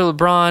also defer to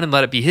LeBron and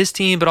let it be his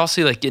team. But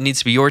also like it needs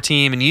to be your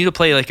team, and you need to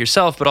play like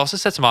yourself, but also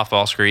set some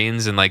off-ball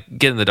screens and like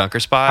get in the dunker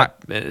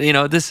spot.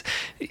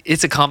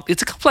 It's a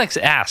complex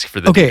ask for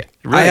the dude.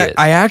 Really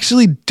I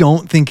actually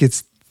don't think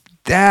it's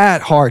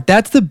that hard.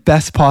 That's the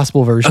best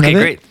possible version of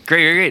it.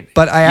 Great.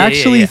 But I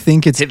actually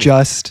think it's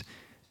just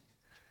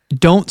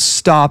don't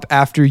stop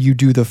after you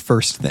do the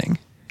first thing.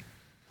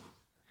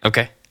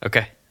 Okay.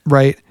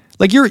 right?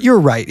 Like you're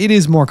right. It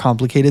is more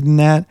complicated than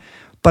that.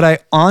 But I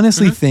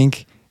honestly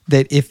think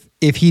that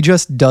if he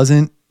just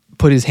doesn't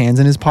put his hands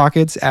in his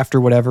pockets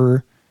after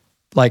whatever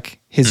like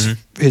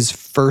his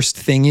first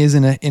thing is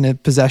in a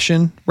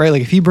possession, right?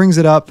 Like if he brings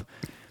it up,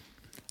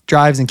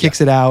 drives and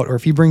kicks it out, or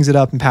if he brings it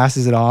up and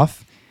passes it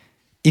off,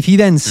 if he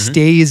then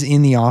stays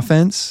in the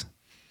offense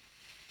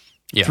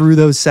through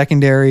those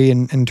secondary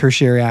and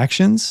tertiary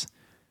actions,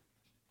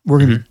 we're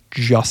going to be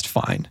just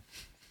fine.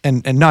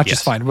 And not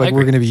just fine, but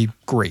we're going to be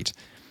great.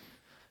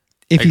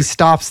 If he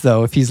stops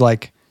though, if he's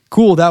like,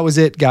 cool, that was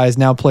it, guys,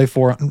 now play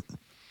 4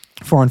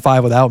 on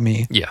 5 without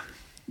me. Yeah.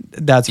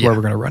 That's where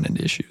we're going to run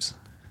into issues.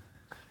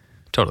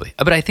 Totally.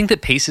 But I think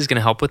that pace is going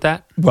to help with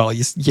that. Well,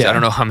 I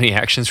don't know how many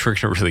actions we're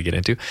going to really get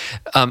into.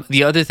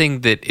 The other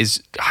thing that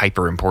is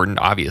hyper important,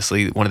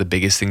 obviously, one of the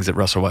biggest things that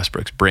Russell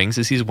Westbrook brings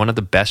is he's one of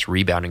the best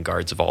rebounding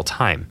guards of all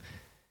time.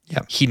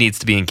 Yep. He needs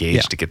to be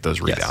engaged to get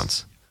those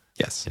rebounds.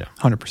 Yes.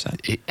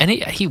 100%. And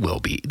he will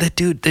be. The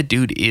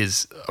dude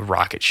is a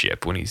rocket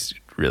ship when he's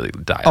really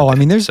dialed. Oh, I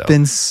mean, there's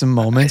been some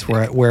moments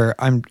where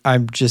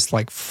I'm just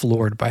like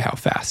floored by how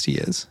fast he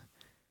is.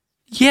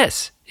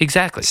 Yes,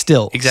 exactly.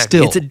 Still,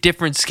 it's a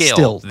different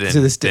scale.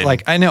 Than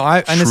like I know,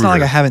 and it's not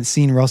like I haven't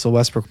seen Russell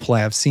Westbrook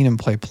play. I've seen him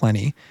play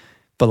plenty,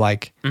 but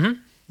like, man,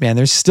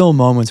 there's still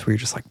moments where you're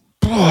just like,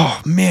 oh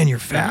man, you're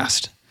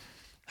fast.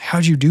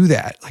 How'd you do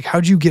that? Like,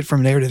 how'd you get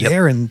from there to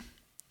there and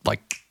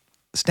like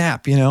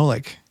snap? You know,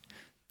 like.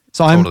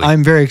 So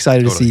I'm very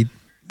excited to see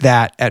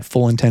that at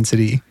full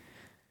intensity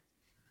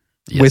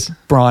with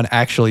Bron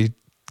actually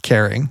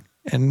caring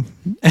and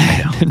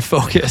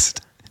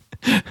focused.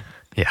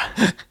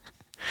 Yeah.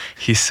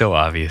 He's so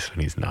obvious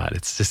when he's not.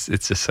 It's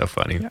just so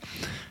funny. Yeah.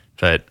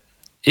 But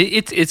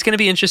it's going to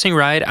be an interesting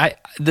ride.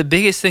 The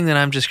biggest thing that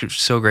I'm just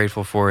so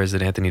grateful for is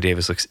that Anthony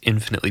Davis looks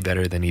infinitely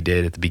better than he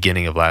did at the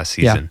beginning of last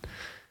season. Yeah.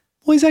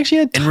 Well, he's actually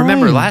had time. And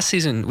remember, last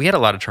season we had a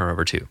lot of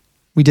turnover too.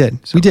 We did.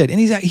 And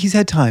he's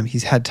had time.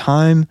 He's had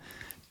time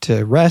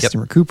to rest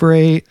and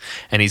recuperate.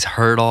 And he's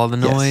heard all the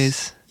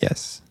noise.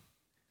 Yes.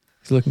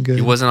 He's looking good.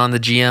 He wasn't on the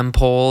GM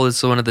poll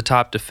as one of the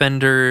top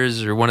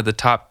defenders or one of the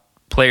top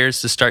players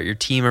to start your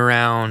team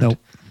around. Nope.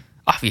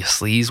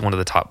 Obviously, he's one of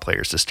the top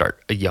players to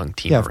start a young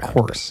team around. Yeah, of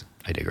course.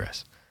 I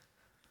digress.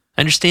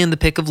 I understand the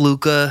pick of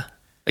Luka.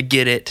 I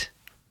get it.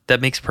 That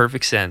makes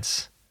perfect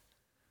sense.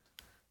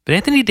 But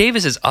Anthony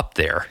Davis is up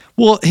there.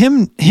 Well,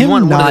 him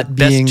one not of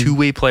the being best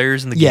two-way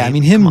players in the game. Yeah, I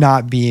mean, him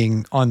not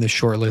being on the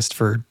short list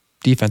for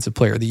Defensive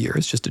Player of the Year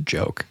is just a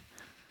joke.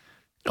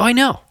 Oh, I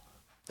know.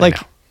 Like,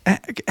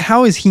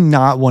 how is he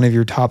not one of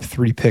your top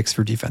 3 picks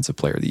for Defensive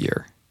Player of the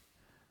Year?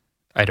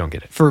 I don't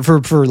get it. For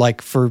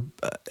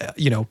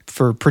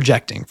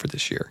projecting for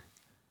this year.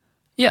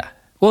 Yeah.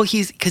 Well,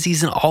 because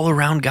he's an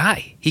all-around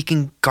guy. He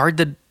can guard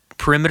the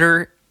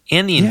perimeter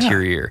and the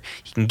interior.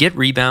 He can get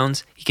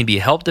rebounds. He can be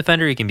a help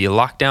defender. He can be a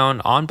lockdown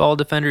on-ball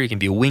defender. He can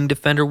be a wing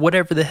defender.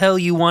 Whatever the hell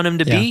you want him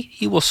to be,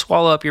 he will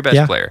swallow up your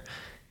best player.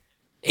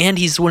 And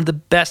he's one of the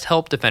best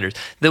help defenders.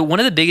 One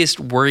of the biggest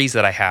worries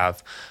that I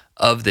have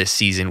of this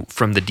season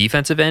from the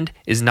defensive end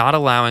is not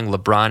allowing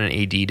LeBron and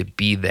AD to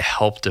be the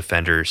help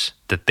defenders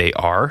that they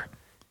are,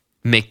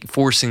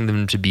 forcing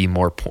them to be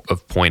more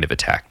point of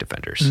attack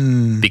defenders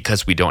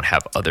because we don't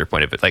have other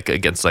point of it, like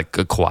against like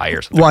a Kawhi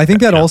or something. Well, I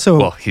think that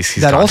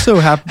also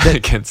happened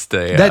against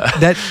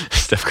that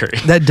Steph Curry.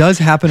 That does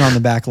happen on the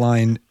back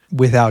line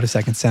without a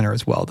second center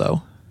as well,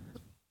 though.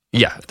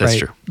 Yeah, that's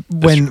true.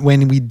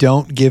 When we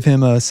don't give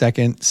him a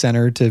second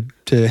center to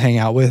hang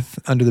out with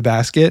under the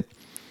basket,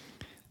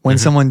 when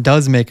someone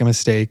does make a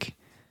mistake,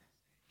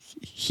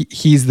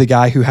 he's the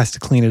guy who has to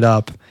clean it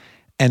up.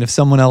 And if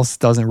someone else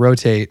doesn't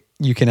rotate,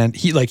 he can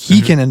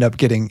end up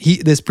getting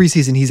this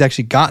preseason. He's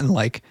actually gotten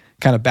like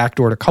kind of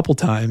backdoored a couple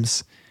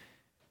times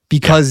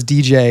because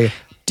DJ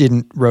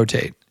didn't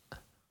rotate.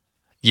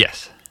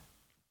 Yes.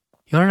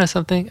 You want to know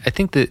something? I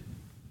think that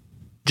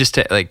just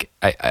to like,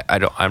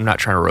 I'm not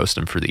trying to roast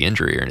him for the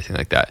injury or anything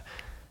like that.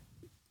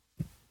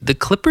 The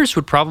Clippers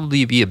would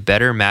probably be a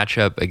better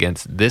matchup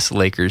against this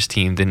Lakers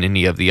team than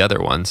any of the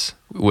other ones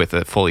with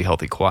a fully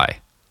healthy Kawhi.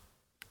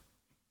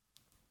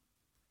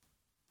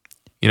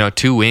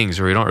 2 wings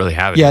where we don't really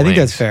have any. Yeah, I think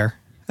that's fair.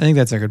 I think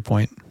that's a good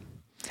point.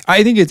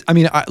 I think it's. I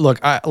mean,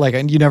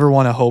 you never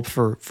want to hope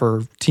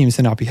for teams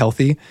to not be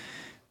healthy.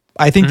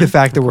 I think the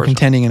fact that we're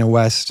contending in a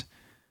West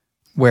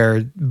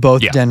where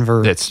both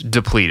Denver that's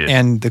depleted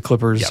and the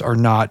Clippers are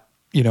not,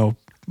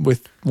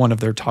 with one of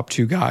their top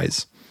 2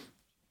 guys.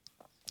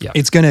 Yeah,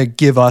 it's going to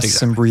give us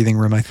some breathing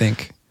room, I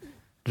think.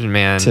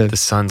 Man, the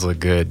Suns look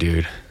good,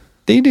 dude.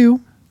 They do.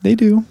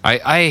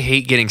 I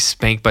hate getting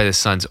spanked by the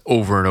Suns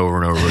over and over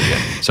and over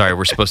again. Sorry,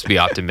 we're supposed to be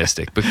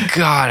optimistic, but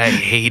God, I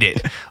hate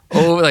it.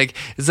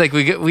 It's like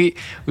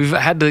we've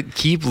had to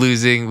keep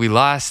losing. We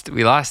lost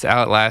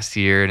out last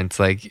year, and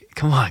it's like,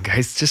 come on,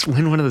 guys, just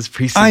win one of those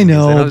preseasons. I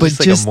know, but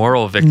just like a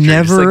moral victory.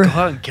 Never just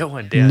go out and get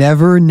one, Dan.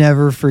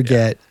 Never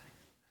forget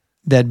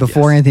that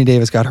before Anthony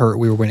Davis got hurt,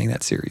 we were winning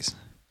that series.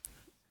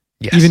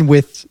 Yes. Even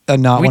with a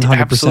not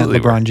 100%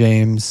 LeBron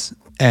James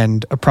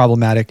and a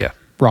problematic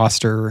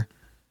roster.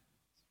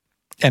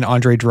 and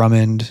Andre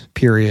Drummond,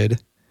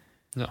 period.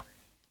 No.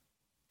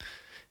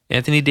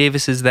 Anthony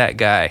Davis is that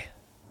guy.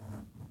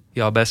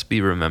 Y'all best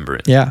be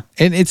remembering. Yeah.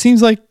 And it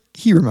seems like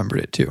he remembered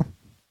it too.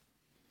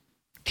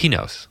 He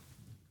knows.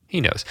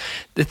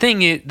 The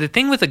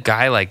thing with a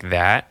guy like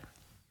that,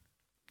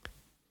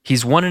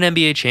 he's won an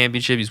NBA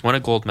championship. He's won a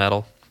gold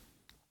medal.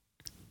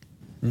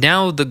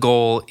 Now the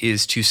goal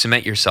is to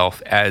cement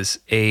yourself as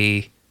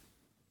a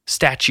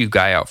statue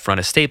guy out front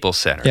of Staples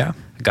Center. Yeah.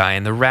 A guy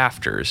in the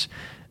rafters,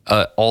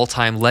 an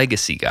all-time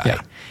legacy guy.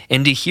 Yeah.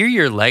 And to hear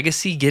your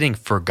legacy getting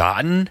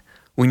forgotten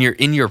when you're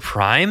in your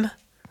prime,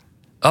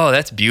 oh,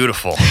 that's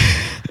beautiful.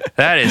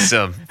 That is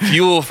some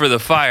fuel for the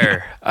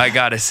fire, I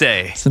gotta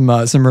say. Some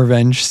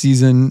revenge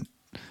season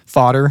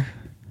fodder.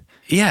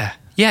 Yeah.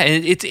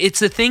 It's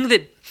the thing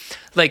that,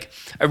 like,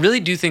 I really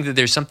do think that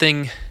there's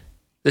something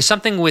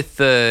with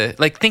the,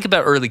 like, think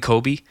about early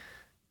Kobe,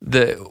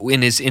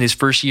 in his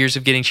first years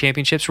of getting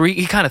championships, where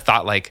he kind of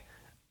thought, like,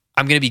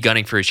 I'm gonna be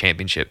gunning for a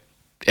championship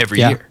every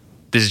year.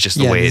 This is just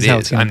the way it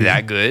is. I'm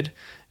that good,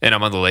 and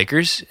I'm on the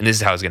Lakers, and this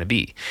is how it's gonna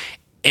be.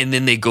 And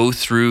then they go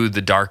through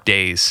the dark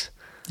days.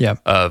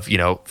 Yep. Of,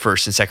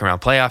 first and second round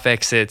playoff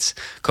exits.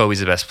 Kobe's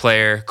the best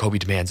player. Kobe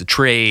demands a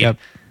trade. Yep.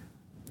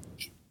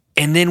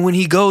 And then when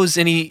he goes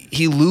and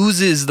he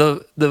loses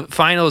the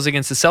finals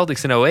against the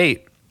Celtics in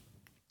 2008,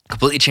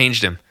 completely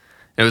changed him.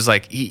 It was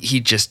like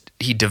he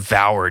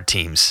devoured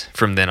teams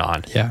from then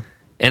on. Yeah.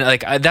 And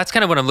like that's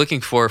kind of what I'm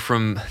looking for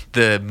from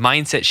the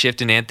mindset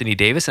shift in Anthony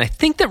Davis. And I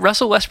think that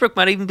Russell Westbrook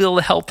might even be able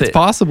to help it. It's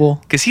possible.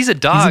 Because he's a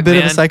dog, He's a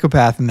bit of a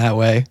psychopath in that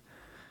way.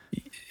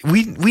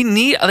 We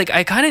need, like,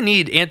 I kind of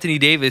need Anthony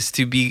Davis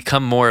to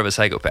become more of a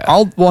psychopath.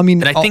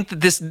 And I think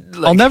that this,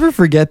 like, I'll never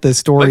forget the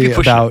story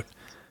about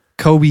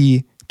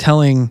Kobe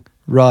telling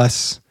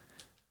Russ,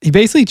 he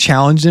basically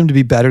challenged him to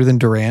be better than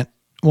Durant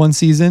one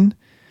season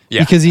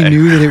because he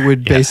knew that it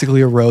would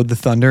basically erode the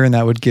Thunder and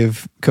that would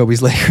give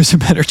Kobe's Lakers a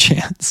better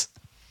chance.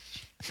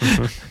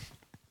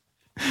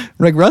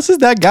 Like, Russ is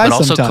that guy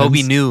sometimes. But also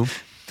Kobe knew.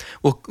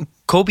 Well,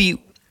 Kobe,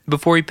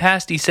 before he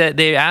passed,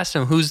 they asked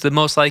him, who's the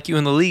most like you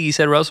in the league? He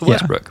said Russell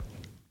Westbrook.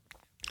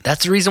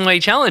 That's the reason why he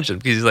challenged him,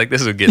 because he's like,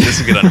 this will get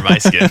under my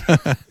skin.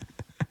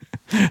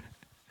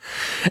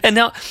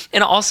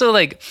 And also,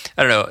 like,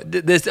 I don't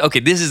know, this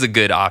is a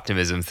good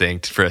optimism thing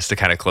for us to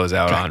kind of close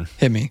out on.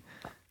 Hit me.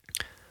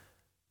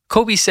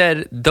 Kobe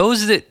said,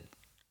 those that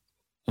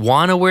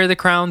want to wear the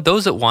crown,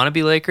 those that want to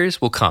be Lakers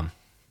will come.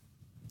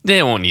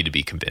 They won't need to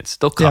be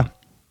convinced. They'll come. Yeah.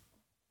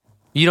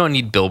 You don't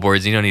need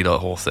billboards. You don't need a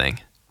whole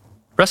thing.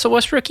 Russell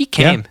Westbrook, he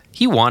came. Yeah.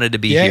 He wanted to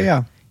be here.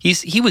 Yeah.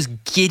 He was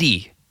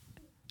giddy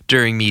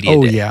during media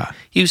day. Yeah.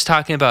 He was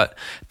talking about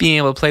being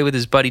able to play with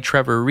his buddy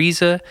Trevor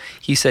Ariza.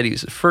 He said he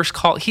was the first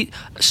call.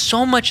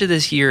 So much of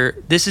this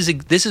year, this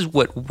is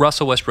what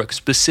Russell Westbrook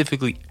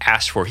specifically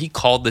asked for. He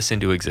called this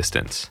into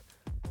existence.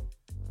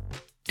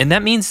 And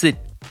that means that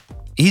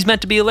he's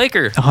meant to be a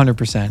Laker.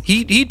 100%.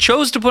 He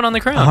chose to put on the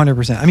crown.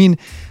 100%. I mean,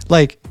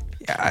 like,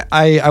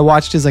 I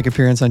watched his, like,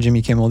 appearance on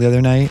Jimmy Kimmel the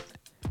other night.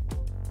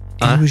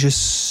 And he was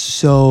just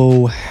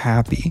so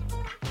happy.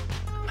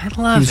 I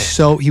love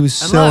it. He was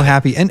so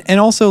happy. And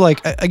also,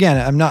 like, again,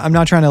 I'm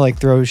not trying to, like,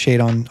 throw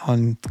shade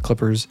on the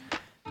Clippers,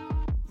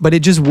 but it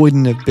just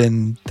wouldn't have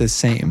been the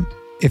same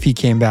if he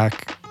came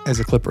back as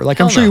a Clipper.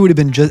 Like, I'm sure he would have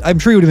been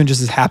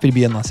just as happy to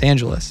be in Los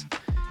Angeles.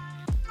 Yep.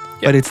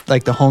 But it's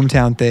like the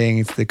hometown thing,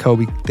 it's the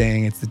Kobe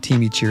thing, it's the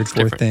team he cheered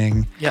for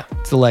thing. Yeah.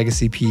 It's the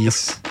legacy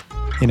piece,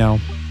 And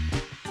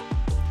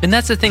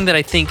that's the thing that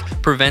I think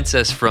prevents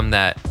us from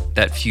that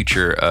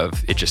future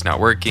of it just not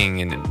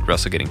working and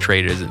Russell getting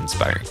traded as an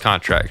inspiring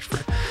contract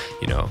for,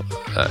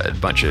 a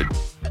bunch of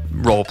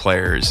role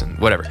players and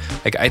whatever.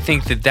 Like, I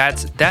think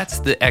that's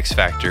the X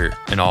factor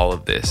in all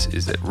of this,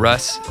 is that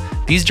Russ,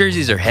 these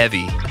jerseys are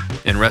heavy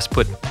and Russ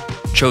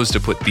chose to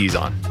put these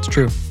on. It's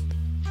true.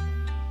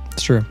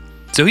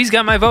 So he's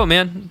got my vote,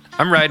 man.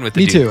 I'm riding with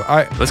the Me dude. too.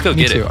 Let's go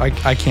get it.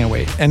 I can't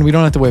wait. And we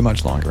don't have to wait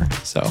much longer.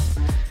 So,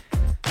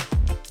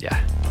 yeah.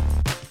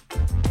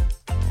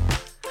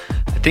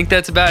 I think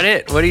that's about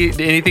it.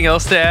 Anything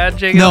else to add,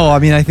 Jacob? No, I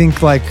mean, I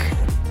think, like,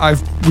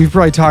 we've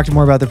probably talked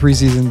more about the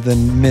preseason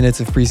than minutes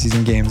of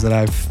preseason games that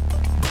I've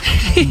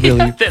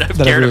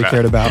really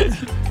cared about.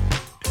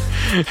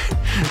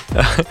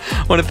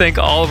 I want to thank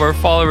all of our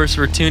followers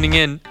for tuning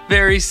in.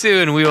 Very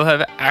soon we will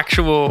have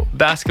actual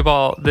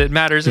basketball that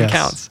matters and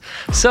counts.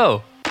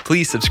 So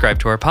please subscribe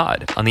to our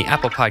pod on the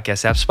Apple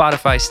Podcast app,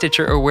 Spotify,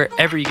 Stitcher, or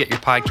wherever you get your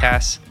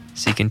podcasts,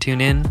 so you can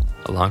tune in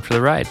along for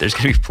the ride. There's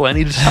going to be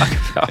plenty to talk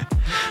about.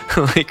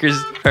 The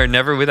Lakers are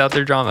never without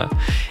their drama.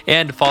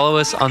 And follow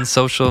us on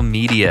social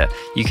media.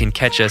 You can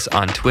catch us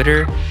on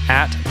Twitter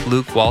at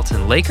Luke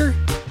Walton Laker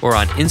or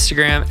on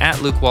Instagram at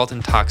Luke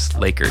Walton Talks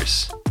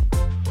Lakers.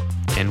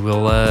 And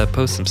we'll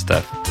post some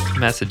stuff,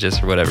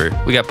 messages or whatever.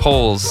 We got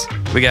polls,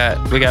 we got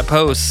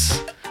posts,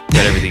 we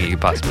got everything you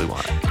could possibly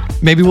want.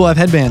 Maybe we'll have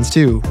headbands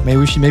too.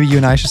 Maybe you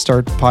and I should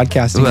start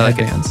podcasting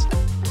headbands.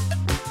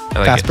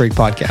 Fast Break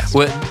Podcast.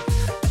 What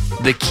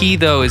the key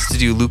though is to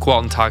do Luke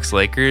Walton Talks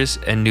Lakers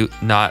and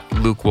not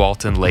Luke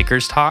Walton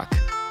Lakers Talk,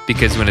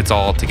 because when it's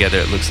all together,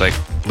 it looks like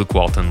Luke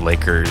Walton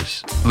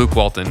Lakers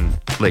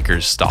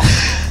stock.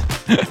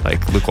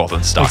 Like Luke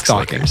Walton stocks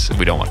stalking. Lakers.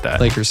 We don't want that.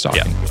 Lakers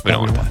stalking. Yeah, we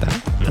don't want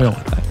that. We don't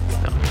want that.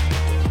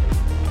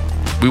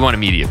 We want a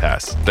media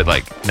pass, but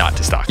like not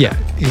to stock. Yeah,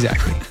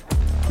 exactly.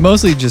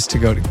 Mostly just to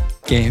go to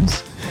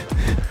games.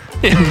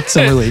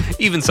 Summer League.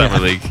 Even Summer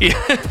League. Yeah.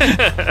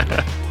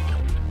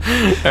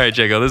 All right,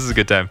 Jacob, this is a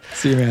good time.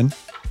 See you, man.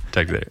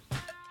 Talk to you later.